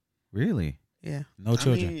auntie. Really? Yeah. No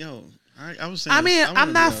children. I mean, yo, I was saying. I mean,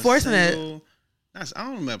 I'm not forcing it. I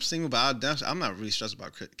don't know if single, but I'm not really stressed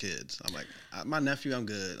about kids. I'm like, my nephew, I'm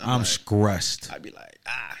good. I'm like, stressed. I'd be like,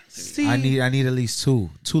 See, I need at least two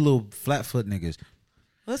little flat foot niggas.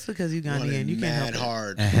 Well, that's because you Ghanaian. You can't help it.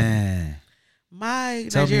 Hard. My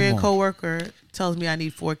Nigerian coworker tells me I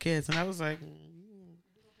need 4 kids, and I was like,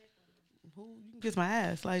 "Who? You can kiss my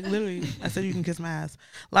ass." Like, literally, I said, "You can kiss my ass."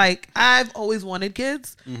 Like, I've always wanted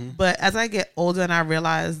kids, but as I get older and I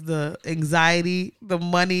realize the anxiety, the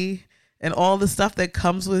money, and all the stuff that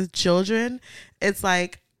comes with children, it's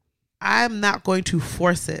like, I'm not going to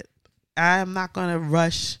force it. I'm not going to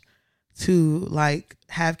rush to like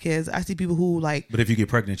have kids. I see people who like. But if you get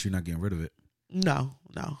pregnant, you're not getting rid of it. No.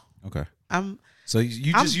 Okay. I'm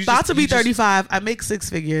about to be 35. I make 6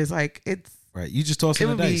 figures. Like, it's right. You just tossing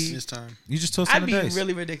the dice. It's time. You just tossing the dice. I'd be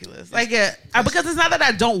really ridiculous. Like, because it's not that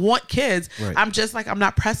I don't want kids. Right. I'm just like, I'm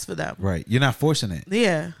not pressed for them. Right. You're not forcing it.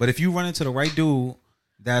 Yeah. But if you run into the right dude,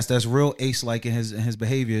 that's real ace like in his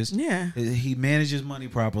behaviors. Yeah. He manages money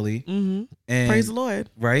properly. Mm-hmm. And praise the Lord.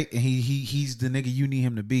 Right. And he's the nigga you need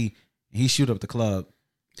him to be. And he shoot up the club.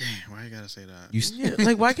 Damn, why you gotta say that? Yeah,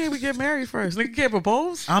 like, why can't we get married first? Nigga can't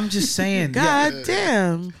propose? I'm just saying. God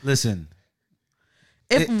damn. Listen.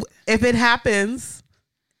 If it happens,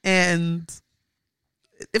 and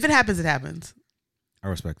if it happens, it happens. I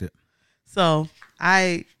respect it. So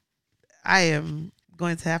I am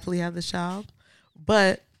going to happily have this child,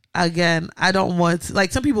 but again, I don't want to,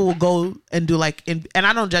 like, some people will go and do like, and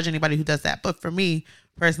I don't judge anybody who does that, but for me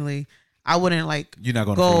personally, I wouldn't like. You're not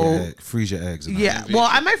going to freeze your eggs. Yeah. Well,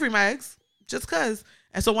 I might freeze my eggs just because.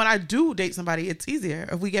 And so when I do date somebody, it's easier.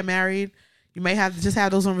 If we get married, you may have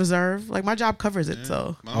those on reserve. Like, my job covers it. Yeah.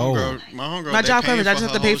 So my homegirl, my job covers. I just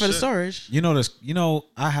have to pay for the storage. You know this. You know,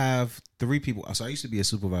 I have 3 people. So I used to be a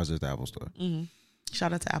supervisor at the Apple store. Mm-hmm.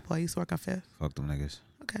 Shout out to Apple. I used to work on Fifth. Fuck them niggas.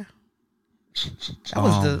 Okay.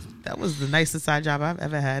 That was the nicest side job I've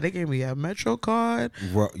ever had. They gave me a Metro card,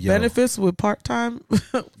 benefits with part-time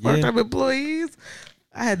employees.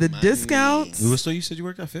 I had the discounts. So you said you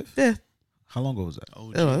worked at Fifth? Yeah. How long ago was that?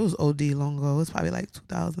 It was OD long ago. It was probably like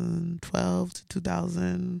 2012 to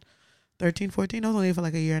 2013, 14. I was only there for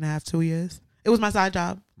like a year and a half, 2 years. It was my side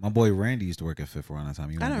job. My boy Randy used to work at Fifth around that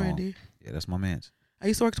time. I know Randy. Yeah, that's my man's. I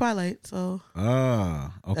used to work Twilight, so okay.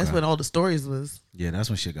 That's when all the stories was. Yeah, that's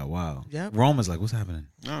when shit got wild. Yep. Rome is like, what's happening?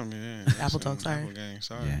 Oh man, Apple Talk. Sorry. Apple gang,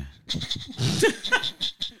 sorry. Yeah.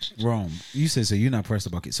 Rome, you said so. You're not pressed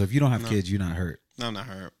about kids. So if you don't have kids, you're not hurt. No, I'm not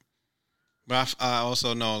hurt. But I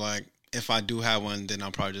also know, like, if I do have one, then I'll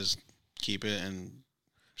probably just keep it and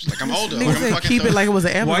Like I'm older. Nigga Like, said I'm keep it like it was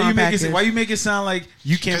an Amazon package. Why you make it sound like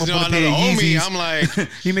you came up with a pair of Yeezys? I'm like,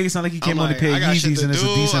 he make it sound like he came on a pair of Yeezys and it's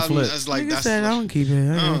a decent flip. It's like, Nigga said I don't keep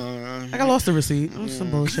it. I lost the receipt.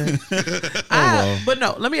 Some bullshit. But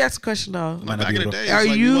no, let me ask a question though. Back in the day, are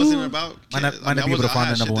like, you? it wasn't about might not be able to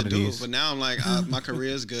find another one of these. But now I'm like, my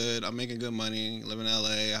career is good. I'm making good money. Live in LA.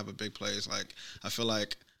 I have a big place. Like I feel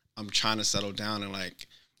like I'm trying to settle down and like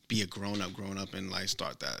be a grown up and like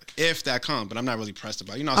start that if that comes. But I'm not really pressed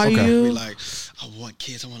about it. You know, some people be like, I want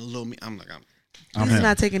kids. I want a little me. I'm like, Please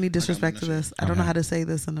not take any disrespect to this. I don't know how to say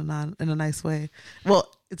this in a nice way.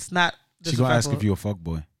 Well, it's not. She gonna ask if you a fuck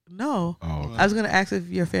boy. No. Oh, okay. I was gonna ask if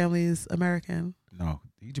your family is American. No,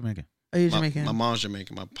 you Jamaican. Are you Jamaican? My mom's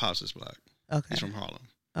Jamaican. My pops is black. Okay. He's from Harlem.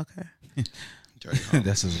 Okay. Dirty Harlem.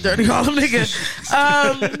 That's his Dirty Harlem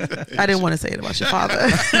nigga. I didn't want to say it about your father,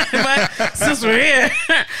 but since we're here,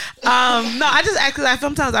 no, I just act because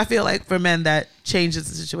sometimes I feel like for men that changes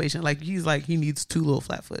the situation. Like he needs two little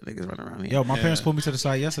flat foot niggas running around here. Yo, my parents pulled me to the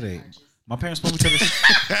side yesterday. My parents pulled me to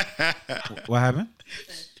the. What happened?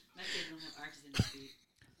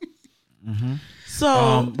 Mm-hmm.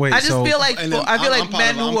 So wait, I just feel like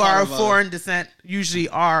men who are of foreign descent usually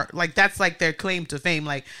are like that's like their claim to fame.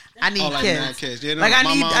 Like I need kids. Yeah, no, like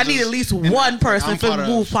I need at least one person to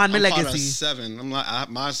move on my legacy. 7. I'm like I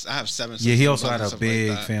have 7. Yeah, he also had a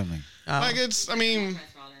big family. Like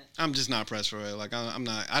I'm just not pressed for it. Like I'm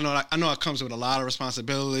not. I know it comes with a lot of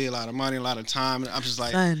responsibility, a lot of money, a lot of time. I'm just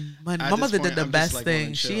like, son, my mother did the best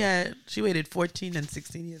thing. She waited 14 and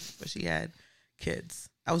 16 years before she had kids.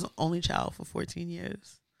 I was the only child for 14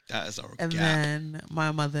 years. That is a And gap. then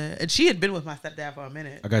my mother, and she had been with my stepdad for a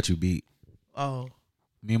minute. I got you beat. Oh.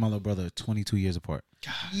 Me and my little brother are 22 years apart.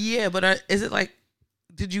 God. Yeah, but is it like,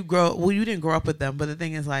 did you grow, well, you didn't grow up with them, but the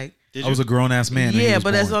thing is like. I was a grown-ass man. Yeah,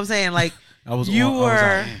 but that's what I'm saying. Like,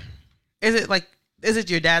 is it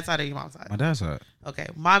your dad's side or your mom's side? My dad's side. Okay.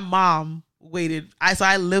 My mom waited.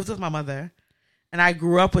 I lived with my mother. And I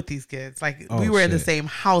grew up with these kids. Like we were in the same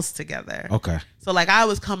house together. Okay. So like I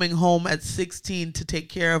was coming home at 16 to take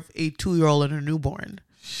care of a 2-year-old and a newborn.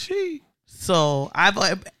 So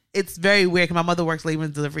it's very weird because my mother works labor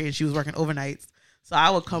and delivery and she was working overnights. So I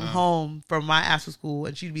would come home from my after school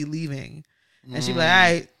and she'd be leaving. And she'd be like, all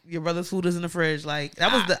right, your brother's food is in the fridge. Like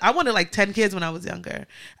I wanted like 10 kids when I was younger.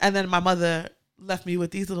 And then my mother left me with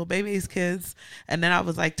these little babies kids, and then I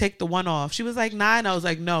was like, take the one off. She was like 9. I was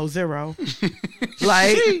like, no, 0.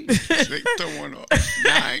 Like take the one off.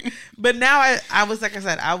 9. But now I was like I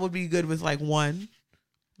said, I would be good with like 1,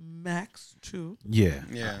 max 2.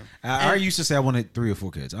 Yeah. I used to say I wanted 3 or 4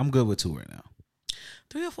 kids. I'm good with 2 right now.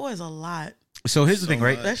 3 or 4 is a lot. So here's the thing,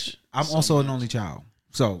 right? I'm So also much. an only child.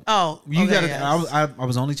 So you gotta. Yes. I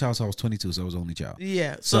was only child, so I was 22, so I was only child.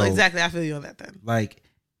 Yeah. So exactly, I feel you on that then. Like,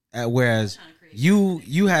 whereas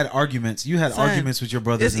you had arguments. You had arguments with your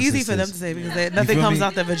brothers. It's easy for them to say because nothing comes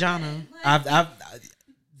out their vagina.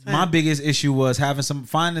 My biggest issue was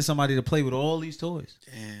finding somebody to play with all these toys.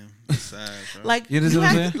 Damn, that's sad, bro. Like you know what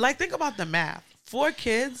I'm saying? Like think about the math. 4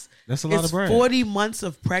 kids. That's a lot of bread. 40 months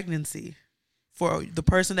of pregnancy for the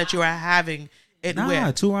person that you are having. 2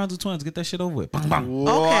 rounds of twins. Get that shit over with. Bang, bang.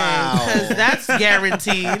 Wow. Okay, because that's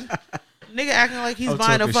guaranteed. Nigga acting like he's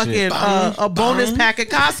buying a fucking a bonus pack at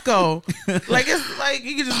Costco. Like it's like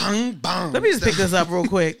you can just Bang, bang. let me just pick this up real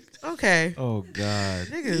quick. Okay. Oh God.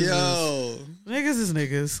 Niggas is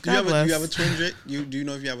niggas. Do you have a twin trait? Do you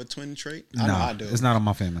know if you have a twin trait? I know I do. It's not on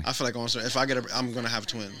my family. I feel like if I I'm gonna have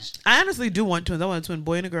twins. I honestly do want twins. I want a twin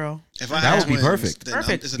boy and a girl. That would be perfect.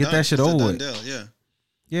 Perfect. Get that shit over with. Deal. Yeah.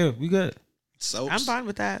 Yeah, we good. Soaps. I'm fine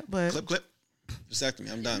with that, but Clip.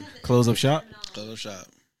 Vasectomy. I'm done. Close up shop. Close up shop.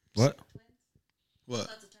 What?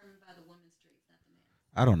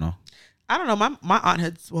 I don't know. I don't know. My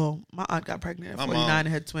aunt got pregnant at 49 and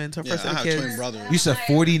had twins. Her first set of kids. Twin brothers. You said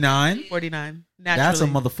 49? 49. Naturally. That's a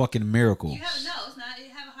motherfucking miracle. It's not. You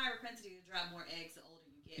have a higher propensity to drop more eggs the older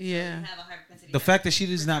you get. Yeah. So you have a higher propensity. The fact that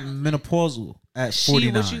she is not menopausal at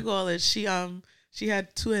 49. She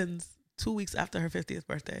had twins 2 weeks after her 50th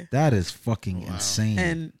birthday. That is fucking insane.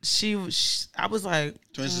 And I was like,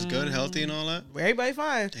 twins is good, healthy, and all that. Everybody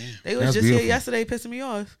fine. Damn. They was That's just beautiful. here yesterday, pissing me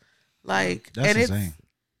off. Like, That's and insane.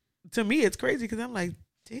 To me, it's crazy because I'm like,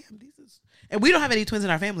 damn, and we don't have any twins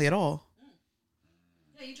in our family at all.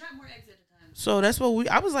 Yeah, you drop more eggs at a time. So that's what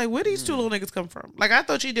I was like, where these 2 little niggas come from? Like, I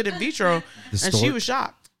thought she did in vitro, and she was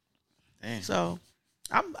shocked. Damn. So,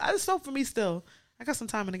 it's so for me still. I got some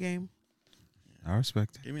time in the game. I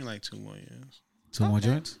respect it. Give me like 2 more years. 2 more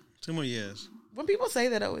joints? 2 more years. When people say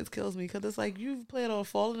that, it always kills me because it's like you've played on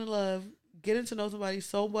falling in love, getting to know somebody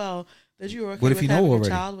so well That you were okay What if with you know having a already?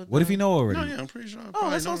 child with What if you know already? No, yeah, I'm pretty sure. Oh,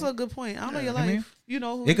 that's also a good point. I don't know your life. I mean, you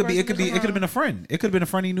know who It could be. the It could person have been is. a friend. It could have been a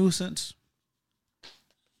friend he knew since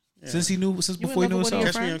he knew since You before he in knew love with one of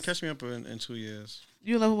himself. your Catch me up in 2 years.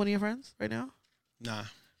 You in love with one of your friends right now? Nah.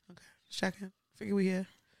 Okay, just checking. Figure we here.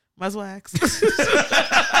 Might as well ask.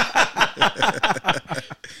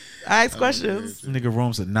 I ask questions. Nigga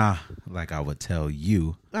Rome said, "Nah, like I would tell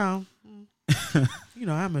you." Oh, you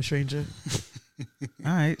know I'm a stranger.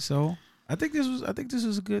 All right, so I think this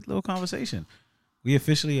was a good little conversation. We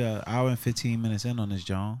officially an hour and 15 minutes in on this,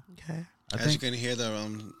 John. Okay. As you can hear,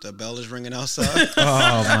 the bell is ringing outside.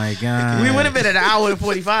 Oh my god, We would have been at an hour and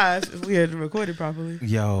 45 if we had recorded properly.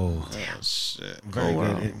 Yo, Oh shit!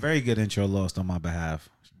 very good intro lost on my behalf.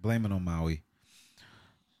 Blame it on Maui.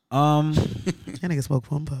 That nigga smoked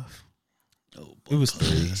one puff. Oh, It was boy,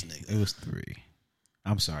 3. this nigga. It was 3.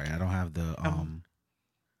 I'm sorry, I don't have the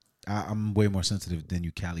I'm way more sensitive than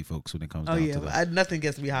you Cali folks when it comes Oh down yeah, to the nothing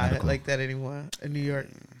gets me high medical. like that anymore in New York.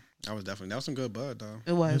 That was some good bud though.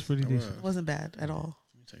 It was. It's pretty decent. It wasn't bad at all.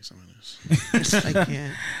 Let me take some of this. I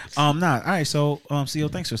can't. Nah. All right. So,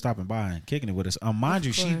 CEO, thanks for stopping by and kicking it with us. Mind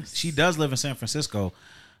you, course. she does live in San Francisco.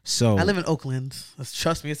 So I live in Oakland.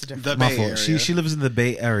 Trust me, it's a different. The my Bay fault. Area. She lives in the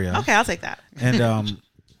Bay Area. Okay, I'll take that. And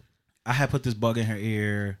I had put this bug in her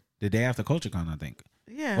ear the day after CultureCon, I think.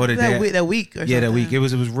 Yeah, Or the that, day- week. Or Yeah, that something. week. It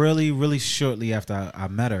was really, really shortly after I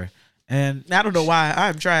met her. And I don't know why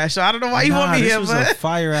I'm trash. So I don't know why you want me this here, was a but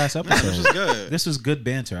fire ass episode. This was good. This was good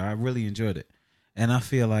banter. I really enjoyed it. And I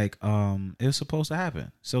feel like it was supposed to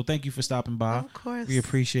happen. So thank you for stopping by. Of course. We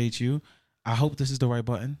appreciate you. I hope this is the right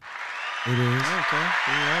button. It is. Okay, there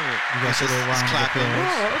you have it. You got your little round of clapping.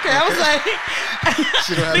 applause. Oh, okay, I was like,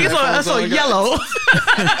 She don't have niggas headphones so on, guys. yellow.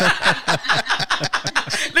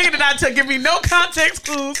 Nigga did not give me no context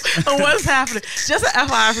clues on what's happening. Just an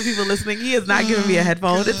FYI for people listening, he is not giving me a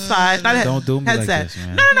headphone. It's fine. Not a Don't do me like headset. this,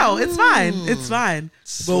 man. No, it's fine. It's fine.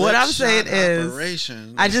 But what I'm saying Slipshot is,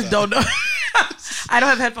 operation. I just don't know. I don't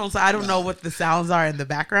have headphones, so I don't know what the sounds are in the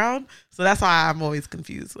background. So that's why I'm always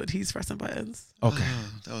confused when he's pressing buttons. Okay.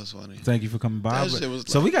 That was funny. Thank you for coming by. That shit was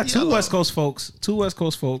So like we got two yellow. West Coast folks,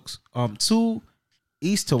 two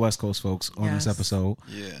East to West Coast folks on this Yes. episode.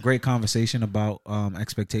 Yeah. Great conversation about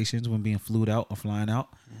expectations when being flued out or flying out,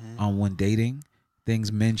 when dating,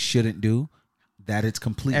 things men shouldn't do. That it's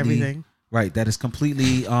completely Everything. right. That is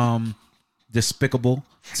completely despicable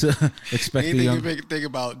to expect the Anything young you make think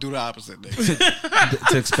about, do the opposite, nigga.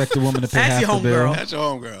 to expect the woman to pay Ask half your the bill. homegirl. That's your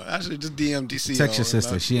homegirl. Actually, just DM DC. Text your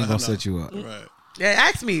sister. She ain't gonna set you up. Right. Yeah,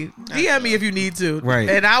 ask me. DM me if you need to. Right.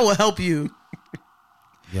 And I will help you.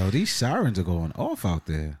 Yo, these sirens are going off out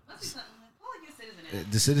there.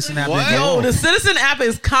 The Citizen app What? didn't go Yo, off. the Citizen app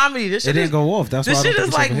is comedy. This It shit didn't is, go off. That's why this I don't shit think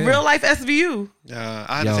is it's like over here. real life SVU. Yeah,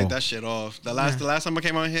 I had to Yo. take that shit off. The last time I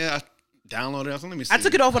came out here, I downloaded it. Let me see. I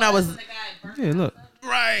took it off when I was. Yeah, look.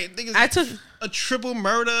 Right. Niggas, I took. a triple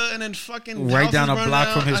murder and then fucking Right houses down a burned block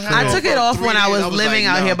down. from his had crib. I it took for it off 3 when I days. was living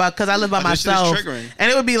like, out no. here, because I live by This shit is myself, triggering. and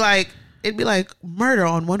it would be like. It'd be like murder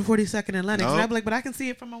on 142nd and Lenox, No. and I'd be like, but I can see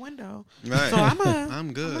it from my window. Right. So I'm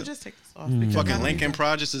I'm good. gonna just take this off. Mm. because I Fucking don't Lincoln need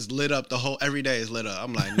Projects is lit up every day is lit up.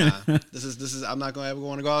 I'm like, nah, this is I'm not gonna ever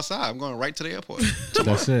want to go outside. I'm going right to the airport.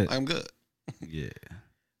 That's it. I'm good. Yeah.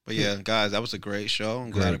 But yeah, guys, that was a great show.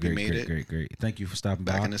 I'm glad we made it. Great. Thank you for stopping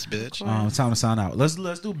Back by. in this bitch. Time to sign out. Let's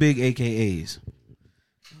do big AKAs.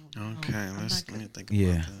 Okay, let me think about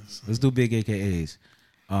Yeah. this. Let's do big AKAs.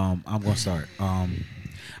 I'm gonna start. All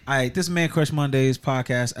right, this is Man Crush Mondays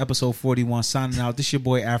podcast, episode 41. Signing out. This your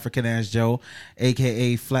boy African Ass Joe,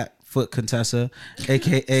 aka Flatfoot Contessa,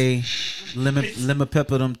 aka Lemon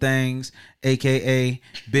Pepper Them Things, aka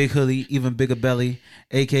Big Hoodie, even bigger belly,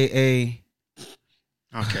 aka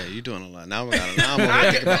Okay, you're doing a lot. Now I'm over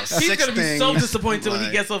thinking about He's 6 gonna be things. so disappointed when he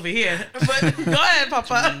Like, gets over here. But go ahead,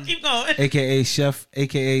 Papa. Keep going. aka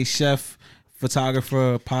Chef,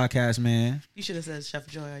 photographer, podcast man. You should have said Chef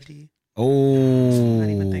Joy ID. Oh,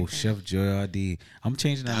 thinking. Chef Joy RD. I'm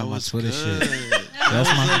changing that That on my was Twitter good. shit. That's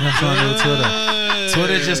my new Twitter.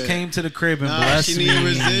 Twitter just came to the crib and Nah, blessed she me.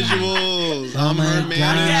 need residuals. I'm my her God.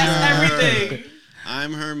 manager. Yes, everything.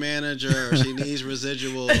 I'm her manager. She needs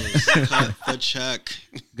residuals. Cut the check.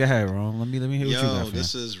 Go ahead, Ron. Let me hear what you Yo, got. Fam.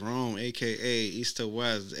 this is Rome, aka East to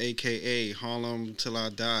West, aka Harlem Till I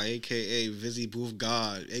Die, aka Vizzy Booth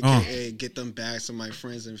God, aka Get Them Bags to My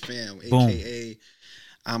Friends and Fam, Boom. aka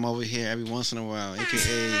I'm over here every once in a while,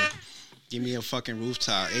 aka Give me a fucking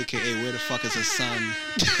rooftop, aka Where the fuck is the sun,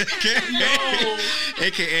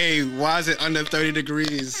 aka Why is it under 30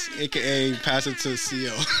 degrees, aka Pass it to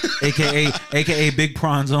CO, aka Big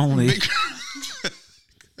Prawns only.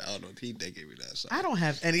 I don't know, they gave me that side. I don't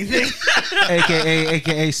have anything.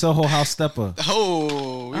 AKA Soho House Stepper.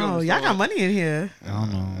 Oh, y'all got money in here. I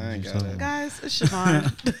don't know. I ain't got it. Guys, it's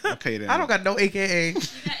Siobhan. Okay then. I don't got no AKA. You got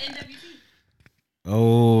NWT.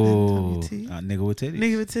 Oh, NWT? nigga with titties.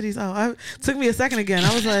 Nigga with titties. Oh, took me a second again.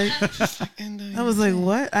 I was like,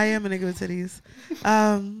 what? I am a nigga with titties.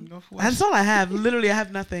 That's all I have. Literally, I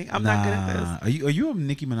have nothing. I'm not good at this. Are you a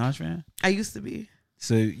Nicki Minaj fan? I used to be.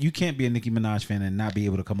 So you can't be a Nicki Minaj fan and not be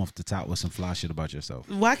able to come off the top with some fly shit about yourself.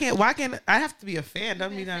 Why can't I have to be a fan?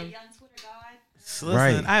 Doesn't mean I'm. Young Twitter God. Listen,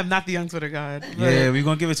 Right. I am not the young Twitter god. Yeah, we're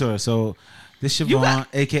gonna give it to her. So this Siobhan,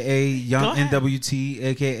 aka Young Go ahead. NWT,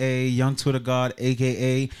 aka Young Twitter God,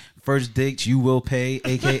 aka First Dates You Will Pay,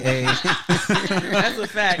 aka That's a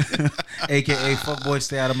fact. aka Fuckboy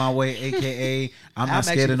Stay Out of My Way, aka I'm not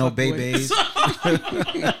scared actually of no fuckboy. babies,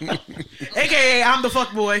 AKA I'm the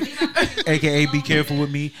fuck boy. aka Be Careful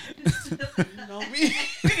With Me. You know me.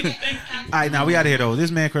 All right, now we out of here though. This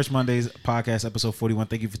is Man Crush Mondays podcast, episode 41.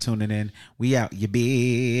 Thank you for tuning in. We out, you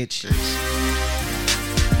bitch. Peace.